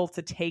be able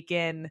to take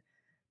in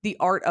the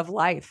art of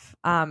life.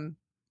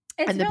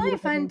 It's And the really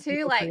beautiful fun things too,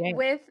 people like create.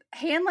 with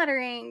hand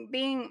lettering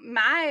being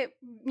my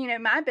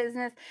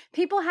business,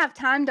 people have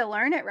time to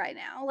learn it right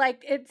now.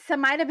 Like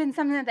might have been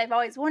something that they've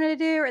always wanted to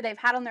do or they've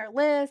had on their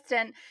list.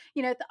 And,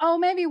 oh,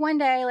 maybe one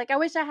day, like I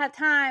wish I had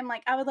time.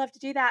 Like I would love to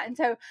do that. And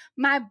so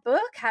my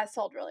book has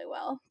sold really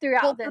well Well,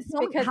 throughout so this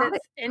tell me, because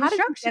it's how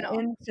did you get instructional.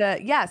 into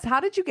yes, how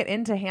did you get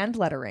into hand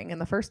lettering in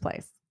the first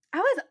place? I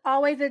was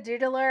always a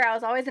doodler. I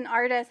was always an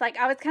artist. Like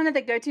I was kind of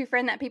the go-to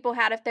friend that people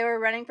had if they were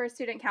running for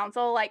student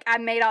council. Like I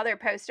made all their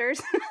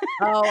posters.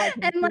 Oh, I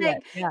can And see it.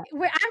 like Yeah.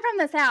 I'm from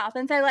the South.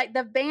 And so like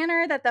the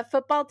banner that the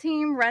football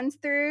team runs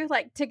through,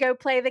 like to go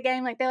play the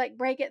game, like they like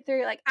break it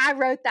through. Like I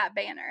wrote that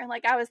banner.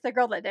 Like I was the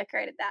girl that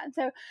decorated that. And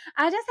so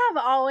I just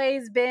have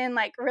always been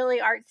like really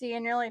artsy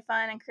and really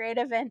fun and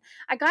creative. And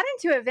I got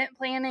into event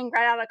planning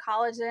right out of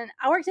college and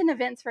I worked in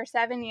events for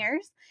 7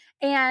 years.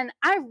 And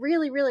I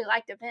really, really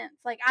liked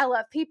events. Like I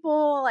love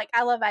people, like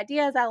I love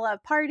ideas, I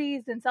love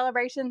parties and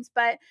celebrations,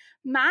 but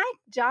my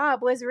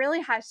job was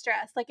really high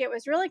stress. Like it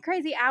was really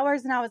crazy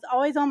hours and I was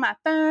always on my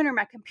phone or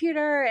my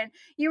computer and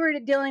you were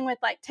dealing with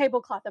like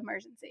tablecloth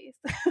emergencies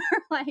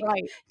or like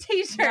Right.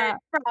 t-shirt Yeah.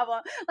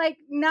 problem, like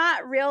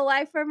not real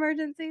life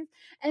emergencies.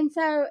 And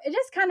so it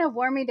just kind of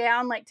wore me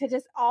down like to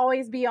just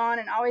always be on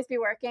and always be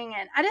working.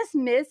 And I just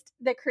missed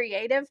the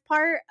creative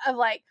part of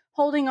like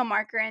holding a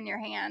marker in your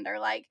hand or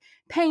like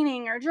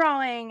painting or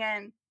drawing.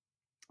 And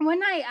one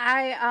night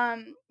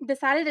I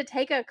decided to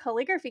take a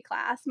calligraphy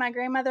class. My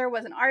grandmother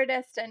was an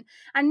artist and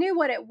I knew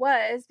what it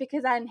was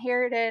because I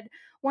inherited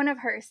one of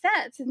her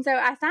sets. And so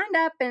I signed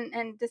up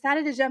and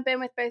decided to jump in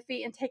with both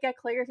feet and take a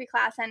calligraphy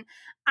class. And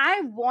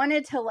I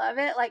wanted to love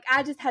it. Like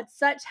I just had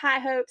such high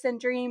hopes and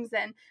dreams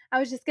and I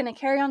was just going to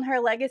carry on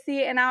her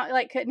legacy. And I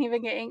like couldn't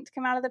even get ink to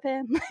come out of the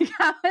pen. Like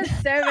I was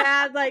so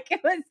bad. Like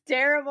it was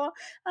terrible.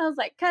 I was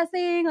like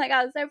cussing. Like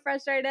I was so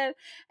frustrated.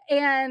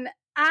 And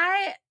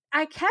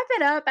I kept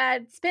it up.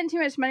 I'd spent too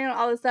much money on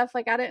all this stuff.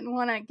 Like I didn't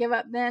want to give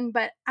up then,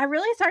 but I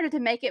really started to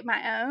make it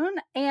my own.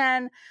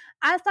 And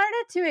I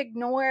started to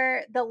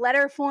ignore the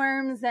letter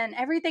forms and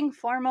everything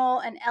formal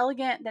and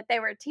elegant that they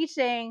were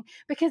teaching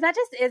because that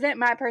just isn't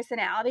my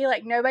personality.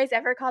 Like nobody's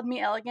ever called me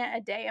elegant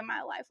a day in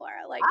my life,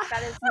 Laura. Like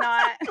that is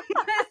not,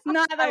 that's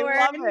not the I word.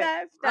 love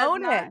it. That's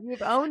Own it. not.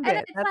 You've owned And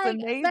it. it's That's like,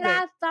 but amazing.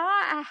 I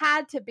thought I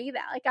had to be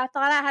that. Like I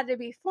thought I had to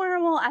be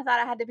formal. I thought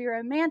I had to be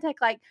romantic.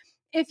 Like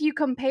if you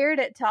compared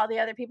it to all the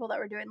other people that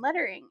were doing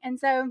lettering. And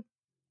so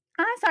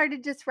I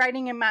started just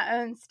writing in my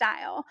own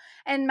style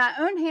and my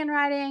own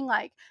handwriting,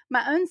 like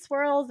my own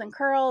swirls and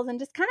curls, and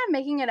just kind of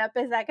making it up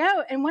as I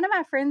go. And one of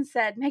my friends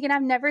said, Megan,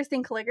 I've never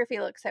seen calligraphy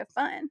look so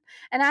fun.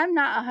 And I'm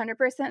not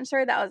 100%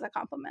 sure that was a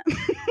compliment.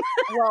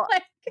 Well,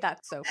 Like,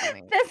 that's so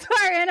funny. this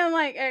part, and I'm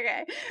like,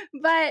 okay.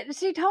 But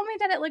she told me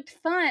that it looked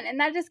fun. And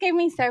that just gave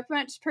me so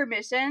much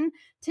permission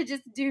to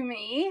just do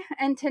me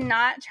and to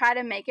not try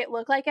to make it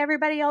look like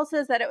everybody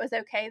else's, that it was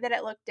okay that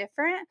it looked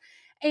different.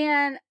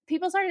 And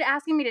people started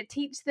asking me to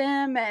teach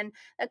them, and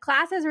the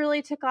classes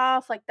really took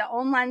off. Like the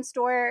online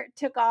store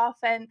took off,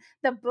 and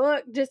the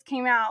book just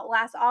came out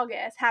last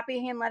August, Happy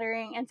Hand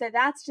Lettering. And so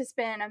that's just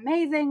been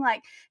amazing.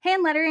 Like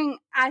hand lettering,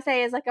 I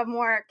say, is like a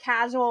more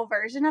casual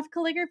version of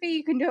calligraphy.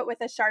 You can do it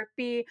with a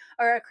Sharpie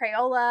or a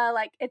Crayola.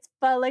 Like it's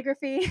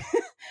calligraphy.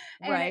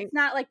 And Right. it's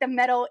not like the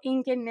metal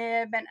ink and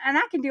nib. And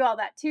I can do all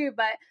that too,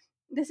 but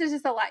this is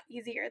just a lot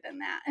easier than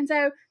that. And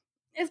so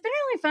it's been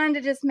really fun to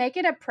just make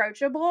it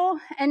approachable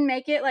and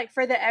make it like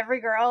for the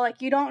every girl.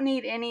 Like you don't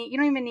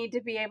even need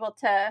to be able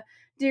to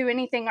do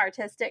anything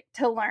artistic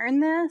to learn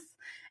this.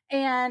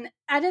 And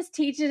I just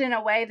teach it in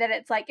a way that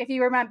it's like, if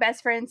you were my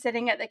best friend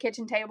sitting at the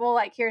kitchen table,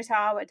 like here's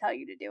how I would tell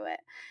you to do it.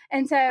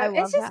 And so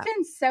it's just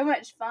been so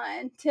much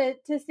fun to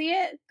see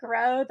it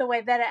grow the way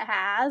that it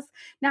has.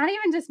 Not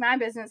even just my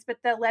business, but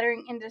the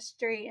lettering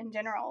industry in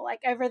general.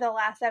 Like over the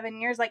last 7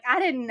 years, like I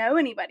didn't know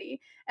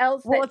anybody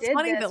else that did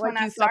funny this that when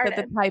like I you thought that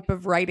started. the type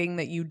of writing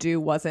that you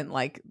do wasn't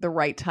like the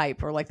right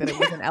type, or like that it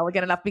wasn't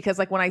elegant enough, because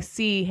like when I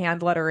see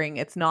hand lettering,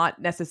 it's not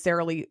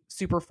necessarily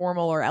super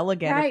formal or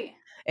elegant. Right.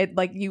 It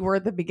like you were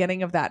at the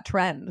beginning of that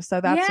trend.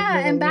 So that's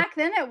really... And back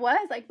then it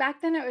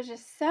was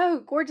just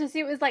so gorgeous.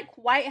 It was like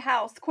White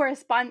House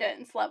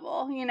correspondence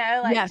level,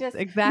 like Yes, just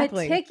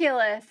exactly.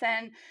 meticulous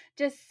and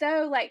just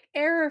so like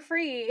error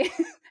free.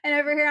 And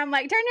over here I'm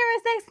like, turn your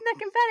mistakes into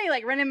confetti,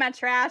 like running my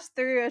trash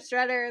through a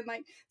shredder and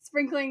like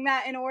sprinkling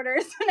that in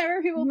orders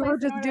whenever people You place were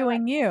an just order.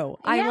 doing Like, you.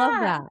 I love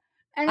that.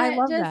 And I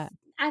love that.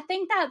 I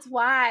think that's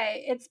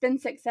why it's been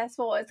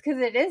successful, is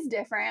because it is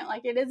different.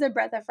 Like it is a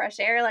breath of fresh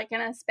air, like in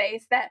a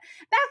space that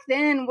back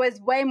then was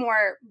way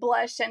more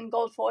blush and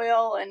gold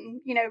foil and,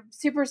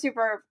 super,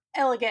 super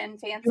elegant and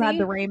fancy. You had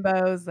the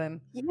rainbows and...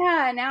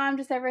 Yeah, now I'm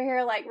just over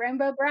here like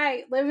rainbow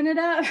bright, living it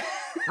up.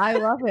 I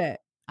love it.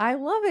 I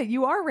love it.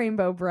 You are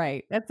rainbow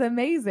bright. That's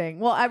amazing.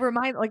 Well, I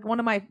remind like one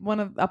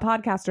of a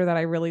podcaster that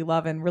I really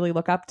love and really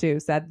look up to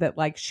said that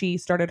like she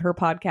started her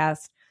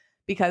podcast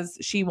because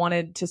she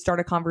wanted to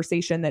start a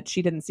conversation that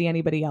she didn't see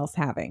anybody else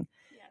having.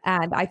 Yes.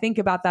 And I think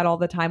about that all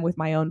the time with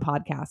my own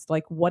podcast.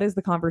 Like, what is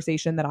the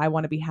conversation that I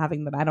want to be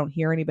having that I don't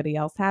hear anybody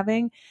else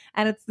having?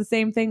 And it's the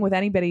same thing with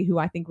anybody who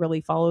I think really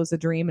follows a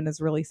dream and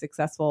is really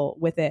successful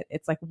with it.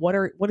 It's like, what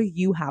do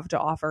you have to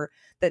offer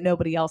that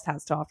nobody else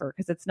has to offer?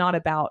 Because it's not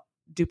about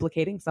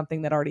duplicating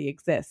something that already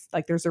exists.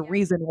 Like there's a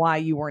reason why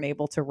you weren't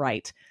able to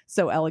write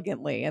so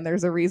elegantly, and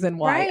there's a reason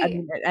why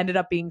it ended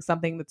up being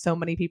something that so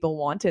many people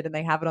wanted, and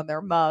they have it on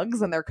their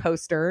mugs and their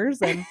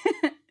coasters and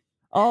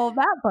all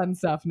that fun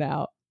stuff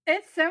now.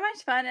 It's so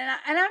much fun, and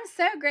I'm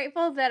so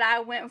grateful that I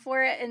went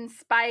for it in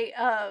spite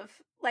of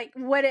like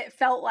what it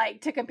felt like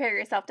to compare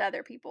yourself to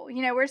other people.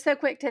 We're so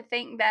quick to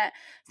think that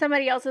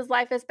somebody else's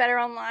life is better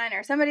online,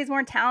 or somebody's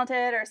more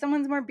talented, or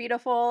someone's more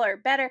beautiful or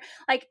better.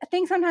 Like I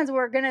think sometimes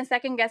we're going to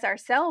second guess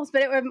ourselves,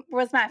 but it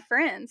was my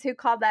friends who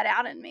called that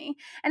out in me.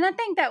 And I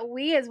think that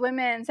we as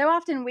women, so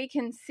often we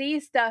can see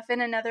stuff in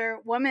another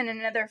woman, and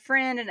another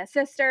friend, and a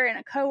sister, and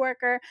a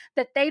coworker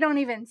that they don't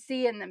even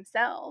see in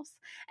themselves.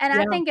 And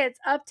I think it's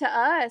up to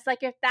us.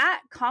 Like if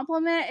that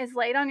compliment is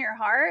laid on your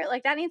heart,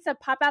 like that needs to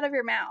pop out of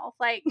your mouth.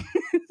 Like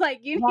like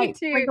you need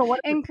to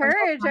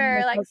encourage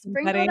her, like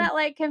sprinkle that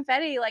like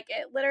confetti. Like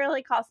it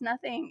literally costs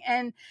nothing,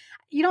 and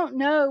you don't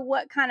know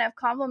what kind of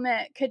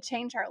compliment could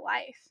change her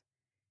life.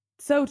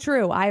 So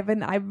true. I've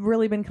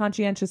really been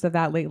conscientious of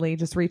that lately,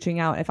 just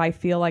reaching out if I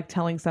feel like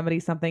telling somebody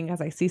something,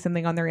 as I see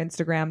something on their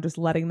Instagram, just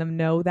letting them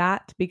know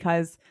that,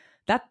 because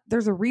that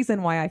there's a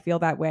reason why I feel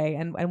that way.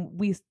 And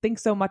we think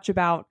so much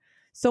about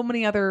so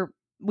many other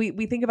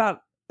we think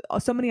about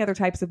so many other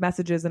types of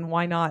messages, and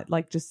why not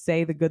like just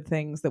say the good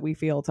things that we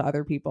feel to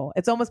other people?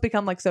 It's almost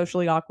become like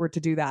socially awkward to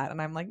do that,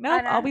 and I'm like, no,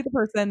 I'll be the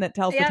person that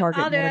tells the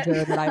target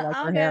manager that I like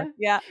her hair.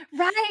 Yeah,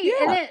 right.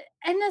 Yeah.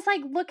 And it's like,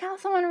 look how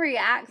someone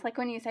reacts like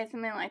when you say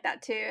something like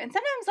that too. And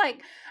sometimes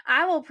like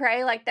I will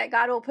pray like that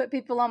God will put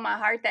people on my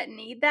heart that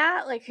need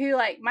that, like who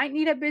like might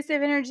need a boost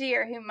of energy,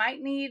 or who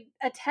might need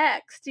a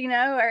text,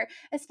 or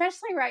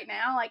especially right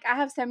now, like I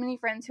have so many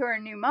friends who are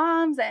new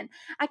moms, and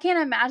I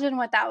can't imagine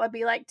what that would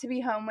be like to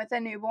be home with a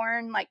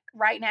newborn like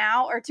right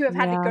now, or to have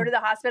had to go to the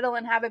hospital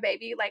and have a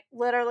baby like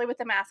literally with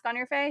a mask on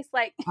your face.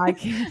 Like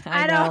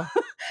I know.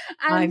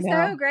 I'm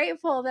so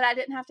grateful that I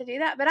didn't have to do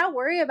that, but I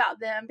worry about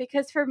them,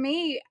 because for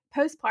me,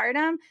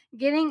 postpartum,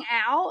 getting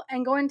out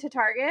and going to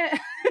Target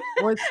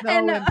was so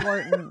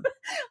important.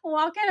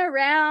 Walking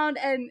around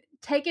and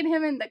taking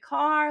him in the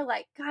car,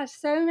 like, gosh,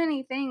 so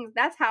many things.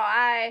 That's how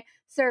I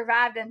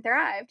survived and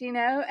thrived, And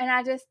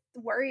I just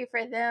worry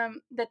for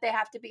them that they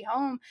have to be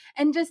home,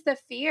 and just the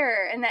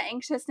fear and the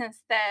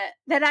anxiousness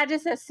that I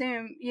just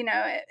assume,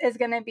 is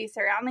going to be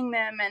surrounding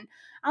them. And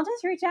I'll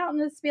just reach out and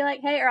just be like,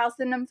 hey, or I'll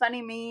send them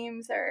funny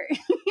memes, or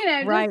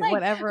just Right, like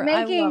whatever. I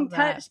making love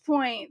that. touch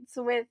points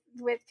with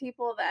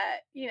people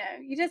that, you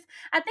just,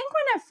 I think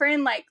when a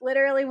friend, like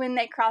literally when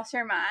they cross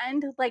your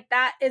mind, like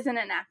that isn't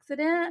an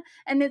accident,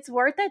 and it's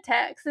worth a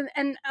text.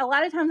 And a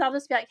lot of times I'll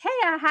just be like, hey,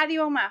 I had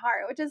you on my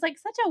heart, which is like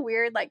such a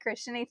weird, like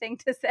Christian-y thing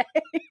to say.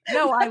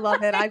 No, I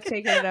love it. I've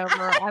taken it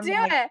over. I I'm do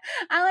like, it.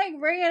 I like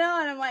bring it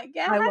on. I'm like,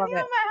 yeah, I I have love you it.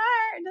 on my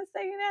heart. Just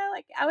so you know,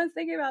 like I was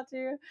thinking about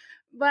you.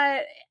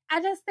 But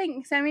I just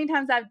think so many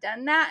times I've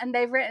done that, and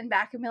they've written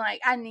back and been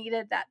like, I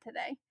needed that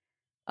today.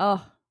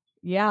 Oh,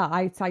 yeah.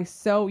 I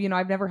so,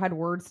 I've never had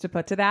words to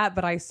put to that,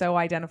 but I so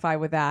identify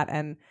with that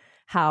and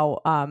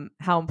how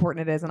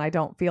important it is. And I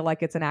don't feel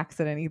like it's an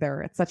accident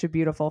either. It's such a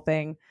beautiful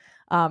thing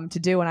to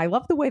do. And I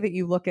love the way that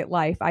you look at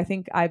life. I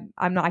think I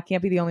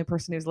can't be the only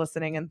person who's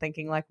listening and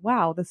thinking like,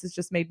 wow, this has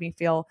just made me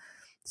feel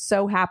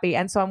so happy.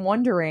 And so I'm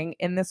wondering,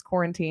 in this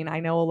quarantine, I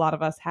know a lot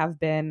of us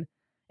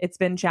it's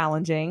been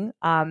challenging.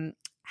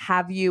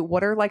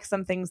 What are like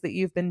some things that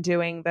you've been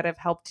doing that have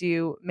helped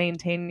you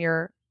maintain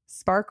your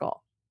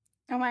sparkle?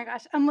 Oh my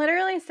gosh, I'm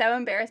literally so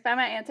embarrassed by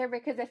my answer,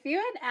 because if you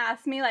had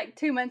asked me like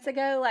 2 months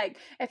ago, like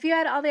if you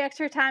had all the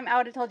extra time, I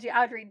would have told you I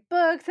would read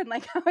books and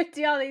like I would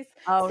do all these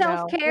Oh no, we're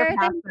self-care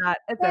past things. that.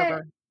 It's But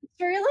over.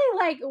 truly,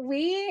 like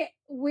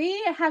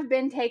we have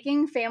been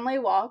taking family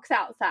walks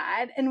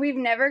outside, and we've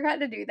never got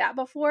to do that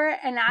before.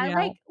 And I Yeah.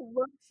 like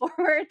look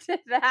forward to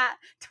that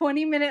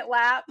 20-minute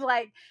lap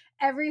like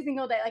every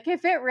single day. Like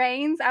if it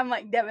rains, I'm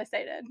like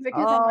devastated,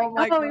 because I'm like, Oh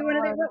my oh, we God.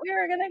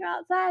 were gonna go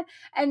outside,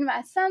 and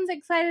my son's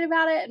excited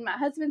about it, and my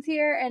husband's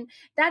here, and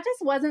that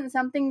just wasn't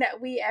something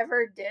that we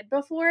ever did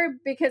before,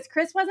 because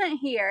Chris wasn't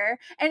here,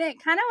 and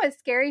it kind of was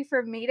scary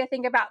for me to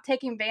think about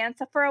taking Vance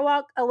for a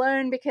walk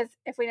alone, because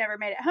if we never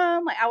made it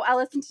home, like I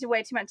listened to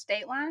way too much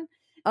Dateline.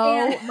 Oh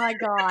And my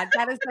God.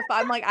 That is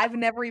I'm like, I've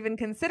never even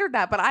considered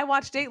that, but I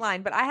watch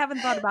Dateline, but I haven't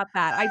thought about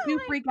that. I do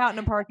like, freak out in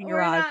a parking we're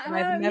garage, not and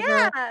I've home. never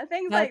Yeah,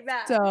 things that's like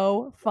that.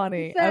 so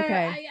funny. So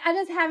Okay. I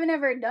just haven't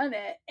ever done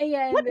it.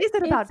 What And is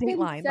it about it's been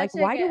Dateline? Like, such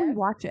a why do we gift.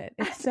 watch it?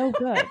 It's so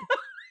good.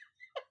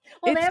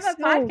 Well, they have It's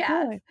a so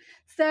podcast. good.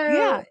 So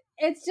Yeah,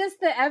 it's just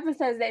the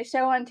episodes they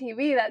show on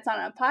TV that's on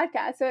a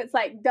podcast. So it's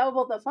like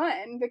double the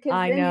fun, because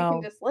I then you can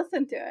know. just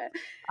listen to it.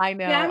 I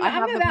Yeah, know. I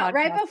have I'm the about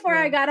right podcast before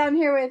I too. got on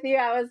here with you,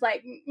 I was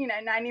like,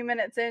 90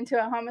 minutes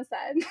into a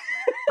homicide.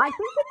 I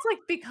think it's like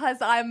because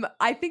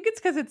I think it's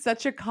because it's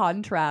such a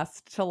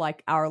contrast to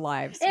like our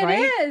lives, It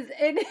right? is.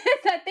 It is.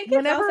 I think it's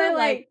Whenever also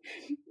like,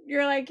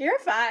 like, you're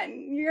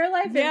fine. Your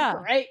life is yeah.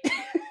 great.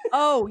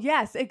 Oh,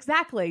 yes,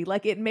 exactly.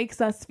 Like it makes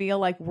us feel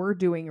like we're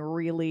doing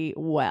really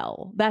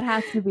well. That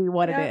has to be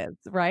what it Yep. is,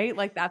 right?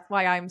 Like that's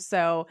why I'm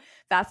so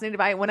fascinated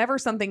by it. Whenever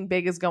something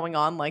big is going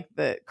on, like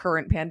the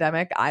current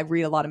pandemic, I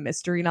read a lot of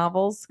mystery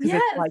novels because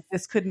it's Yes. like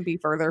this couldn't be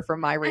further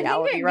from my I think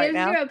reality it right gives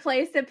now. you a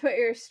place to put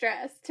your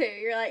stress too.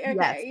 You're like,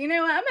 Yes, okay, you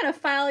know what? I'm going to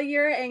file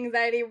your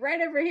anxiety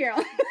right over here.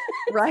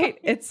 right?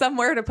 It's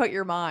somewhere to put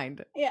your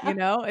mind. Yeah.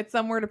 It's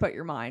somewhere to put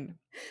your mind.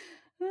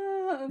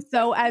 Oh,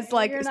 So as funny.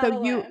 like You're so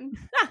not you alone.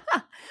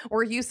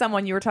 were you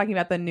someone you were talking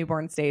about the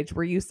newborn stage?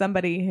 Were you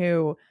somebody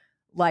who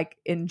like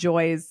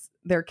enjoys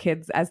their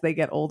kids as they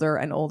get older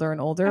and older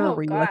and older, or Oh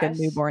were you like a gosh.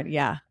 newborn?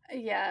 Yeah,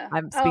 Yeah.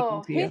 I'm speaking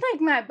Oh, to he's you.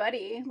 like my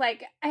buddy.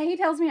 Like he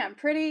tells me I'm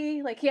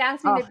pretty. Like he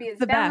asked me Oh, to be it's his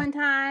the best.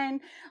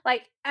 Valentine.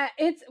 Like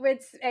it's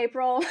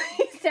April.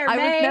 It's I was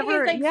May. He's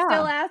never, like yeah.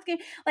 still asking.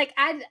 Like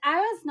I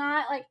was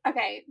not like,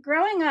 okay.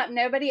 Growing up,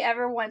 nobody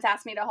ever once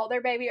asked me to hold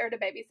their baby or to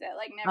babysit.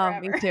 Like never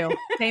Me ever. too.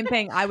 Same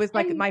thing. I was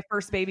like, And my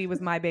first baby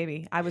was my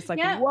baby. I was like,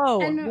 yeah,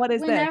 whoa, and what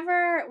is this?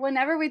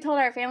 whenever we told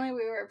our family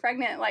we were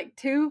pregnant, like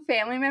 2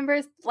 family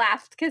members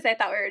laughed because they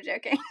thought we were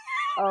joking.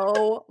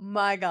 Oh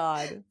my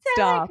God. So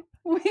Stop.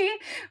 like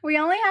we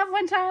only have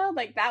one child,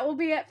 like that will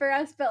be it for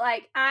us. But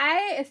like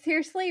I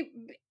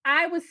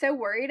was so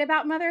worried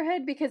about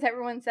motherhood because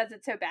everyone says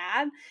it's so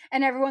bad,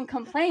 and everyone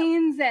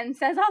complains and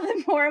says all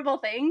the horrible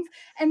things.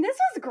 And this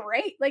was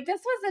great. Like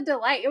this was a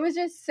delight. It was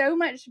just so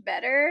much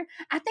better.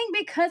 I think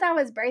because I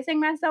was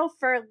bracing myself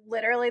for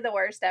literally the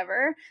worst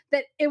ever,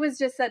 that it was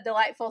just a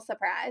delightful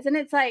surprise. And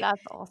it's like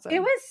That's awesome.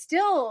 it was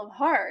still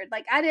hard.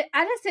 Like I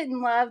just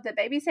didn't love the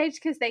baby stage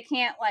because they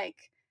can't like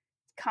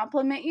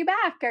compliment you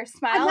back or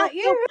smile at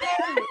you.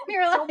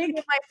 You're So many like,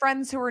 of my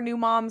friends who are new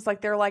moms,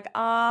 like they're like,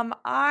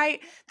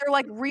 they're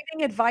like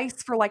reading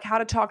advice for like how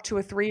to talk to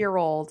a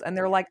 3-year-old, and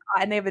they're like,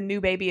 and they have a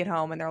new baby at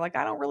home, and they're like,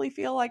 I don't really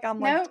feel like I'm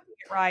like nope. doing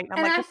it right. And I'm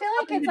And like, I it's feel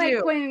like nothing it's to like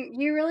do. when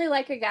you really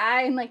like a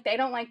guy and like they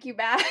don't like you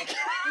back.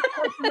 It's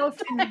like the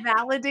most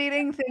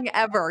invalidating thing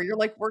ever. You're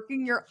like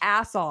working your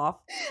ass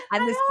off,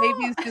 and this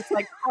baby's I just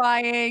like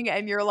crying,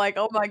 and you're like,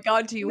 oh my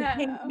God, do you know.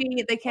 hate No.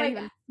 me? They can't Like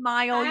even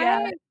smile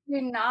yet. I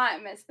do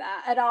not miss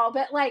that at all.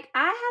 But like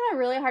I had a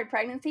really hard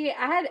pregnancy.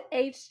 I had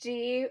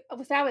HG.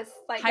 So I was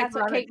like, that's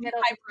what Kate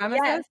Middleton. Hyperemesis?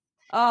 Yes.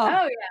 Oh,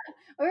 Oh yeah,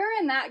 we were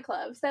in that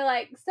club. So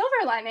like, silver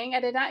lining, I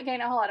did not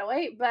gain a whole lot of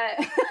weight, but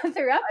I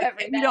threw up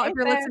every if day. you're So,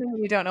 listening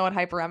and you don't know what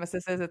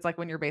hyperemesis is, it's like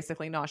when you're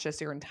basically nauseous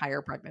your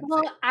entire pregnancy.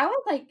 well, I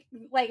was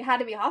like had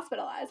to be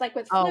hospitalized, like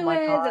with Oh my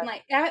fluids, and God.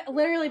 like I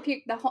literally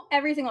puked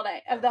every single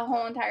day of the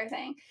whole entire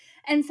thing.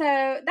 And so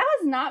that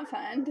was not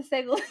fun, to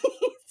say the least.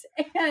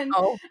 And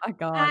Oh my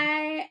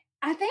God.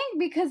 I think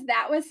because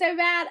that was so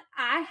bad,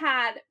 I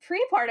had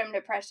prepartum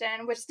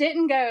depression, which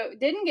didn't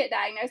get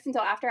diagnosed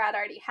until after I'd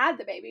already had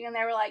the baby. And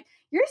they were like,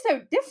 "You're so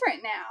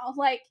different now.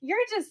 Like you're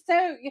just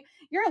so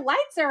your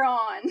lights are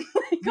on."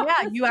 Like, all Yeah,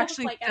 this you stuff,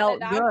 actually like, at the felt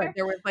good. doctor.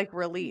 There was like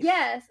relief.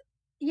 Yes.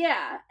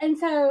 Yeah. And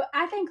so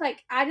I think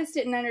like I just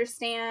didn't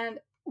understand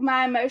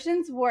my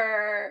emotions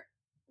were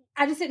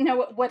I just didn't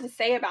know what to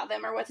say about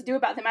them or what to do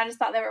about them. I just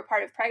thought they were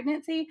part of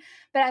pregnancy.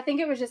 But I think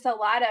it was just a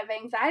lot of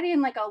anxiety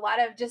and like a lot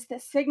of just the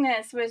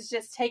sickness was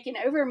just taking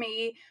over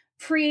me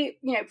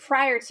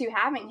prior to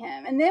having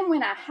him. And then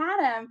when I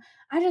had him,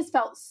 I just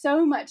felt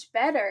so much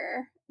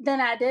better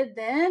than I did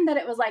then, that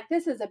it was like,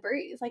 this is a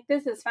breeze. Like,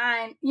 this is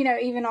fine,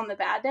 even on the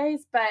bad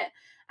days. But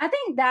I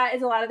think that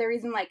is a lot of the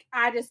reason, like,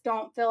 I just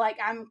don't feel like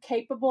I'm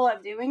capable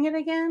of doing it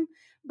again.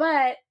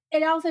 But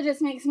it also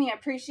just makes me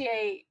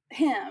appreciate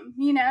him,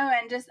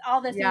 and just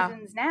all the Yeah.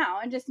 seasons now,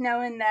 and just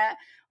knowing that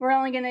we're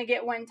only going to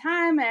get one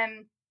time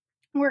and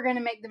we're going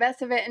to make the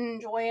best of it and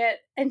enjoy it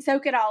and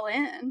soak it all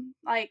in.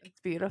 Like, It's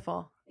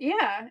beautiful.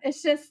 yeah,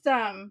 it's just,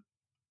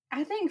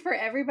 I think for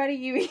everybody,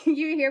 you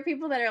hear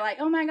people that are like,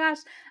 "Oh my gosh,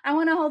 I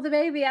want to hold the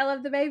baby. I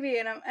love the baby,"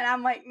 and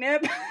I'm like,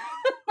 "Nope."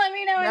 Let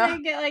me know when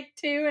they get like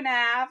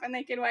 2.5 and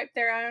they can wipe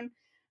their own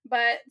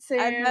butt soon.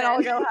 And then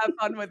I'll go have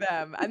fun with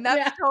them. And that's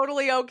Yeah.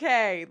 totally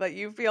okay that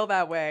you feel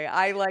that way.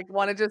 I like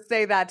want to just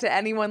say that to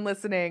anyone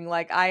listening.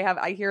 Like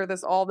I hear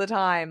this all the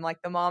time.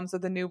 Like the moms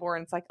with the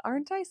newborns, like,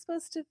 aren't I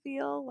supposed to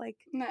feel like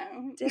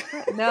No.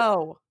 different?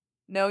 No,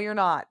 you're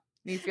not.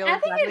 You feel I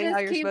think exactly it how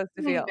just you're keeps supposed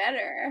to getting feel.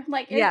 better.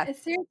 Like,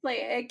 Yes. seriously,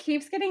 it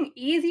keeps getting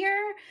easier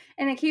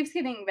and it keeps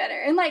getting better.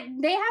 And like,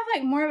 they have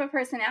like more of a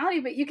personality,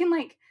 but you can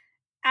like,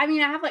 I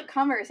have like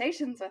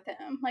conversations with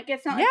him. Like,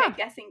 it's not like Yeah. a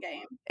guessing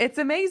game. It's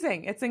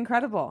amazing. It's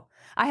incredible.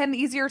 I had an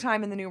easier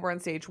time in the newborn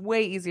stage,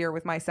 way easier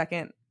with my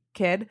second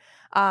kid.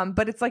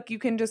 But it's like you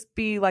can just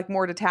be like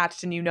more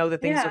detached and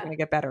that things are going to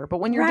get better. But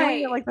when you're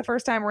doing it like the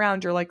first time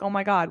around, you're like, oh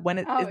my God, when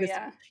is this?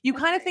 Yeah. You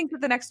kind of think that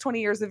the next 20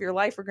 years of your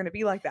life are going to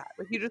be like that.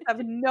 Like you just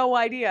have no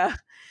idea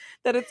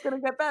that it's going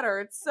to get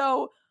better. It's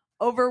so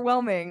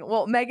overwhelming.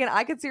 Well, Megan,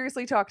 I could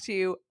seriously talk to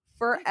you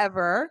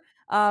forever.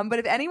 But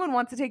if anyone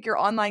wants to take your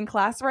online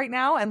class right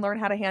now and learn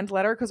how to hand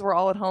letter, because we're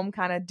all at home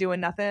kind of doing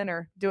nothing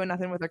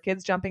with our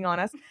kids jumping on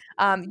us,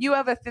 you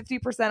have a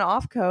 50%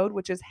 off code,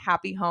 which is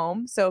Happy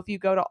Home. So if you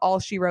go to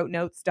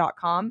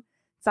allshewrotenotes.com,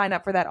 sign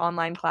up for that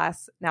online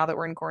class now that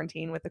we're in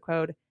quarantine with the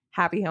code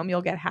Happy Home,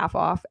 you'll get half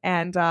off.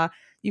 And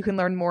you can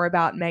learn more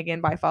about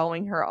Megan by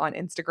following her on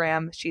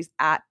Instagram. She's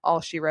at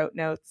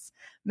allshewrotenotes.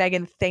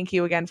 Megan, thank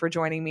you again for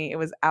joining me. It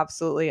was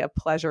absolutely a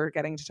pleasure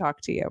getting to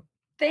talk to you.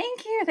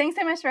 Thank you. Thanks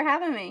so much for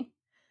having me.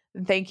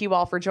 Thank you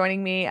all for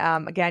joining me.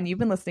 Again, you've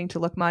been listening to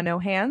Look Ma No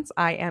Hands.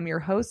 I am your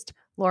host,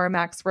 Laura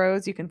Max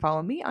Rose. You can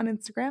follow me on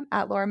Instagram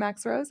at Laura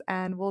Max Rose,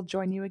 and we'll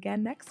join you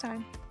again next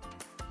time.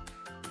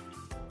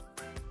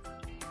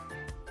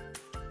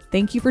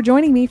 Thank you for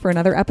joining me for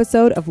another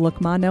episode of Look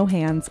Ma No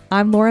Hands.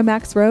 I'm Laura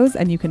Max Rose,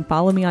 and you can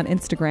follow me on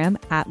Instagram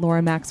at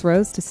Laura Max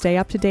Rose to stay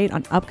up to date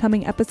on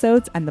upcoming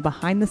episodes and the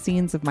behind the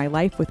scenes of my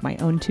life with my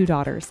own 2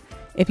 daughters.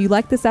 If you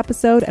like this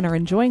episode and are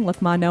enjoying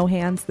Look Ma No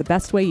Hands, the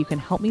best way you can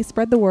help me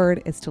spread the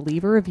word is to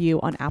leave a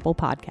review on Apple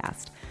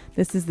Podcast.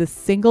 This is the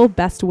single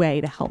best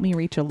way to help me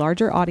reach a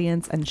larger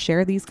audience and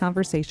share these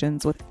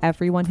conversations with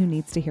everyone who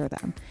needs to hear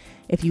them.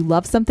 If you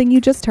love something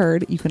you just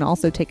heard, you can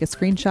also take a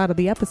screenshot of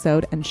the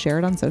episode and share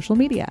it on social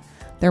media.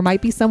 There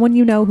might be someone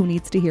you know who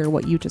needs to hear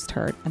what you just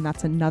heard, and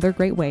that's another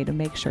great way to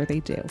make sure they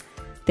do.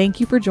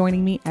 Thank you for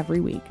joining me every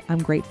week.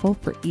 I'm grateful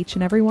for each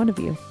and every one of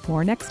you.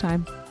 More next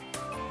time.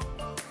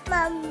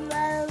 Mom.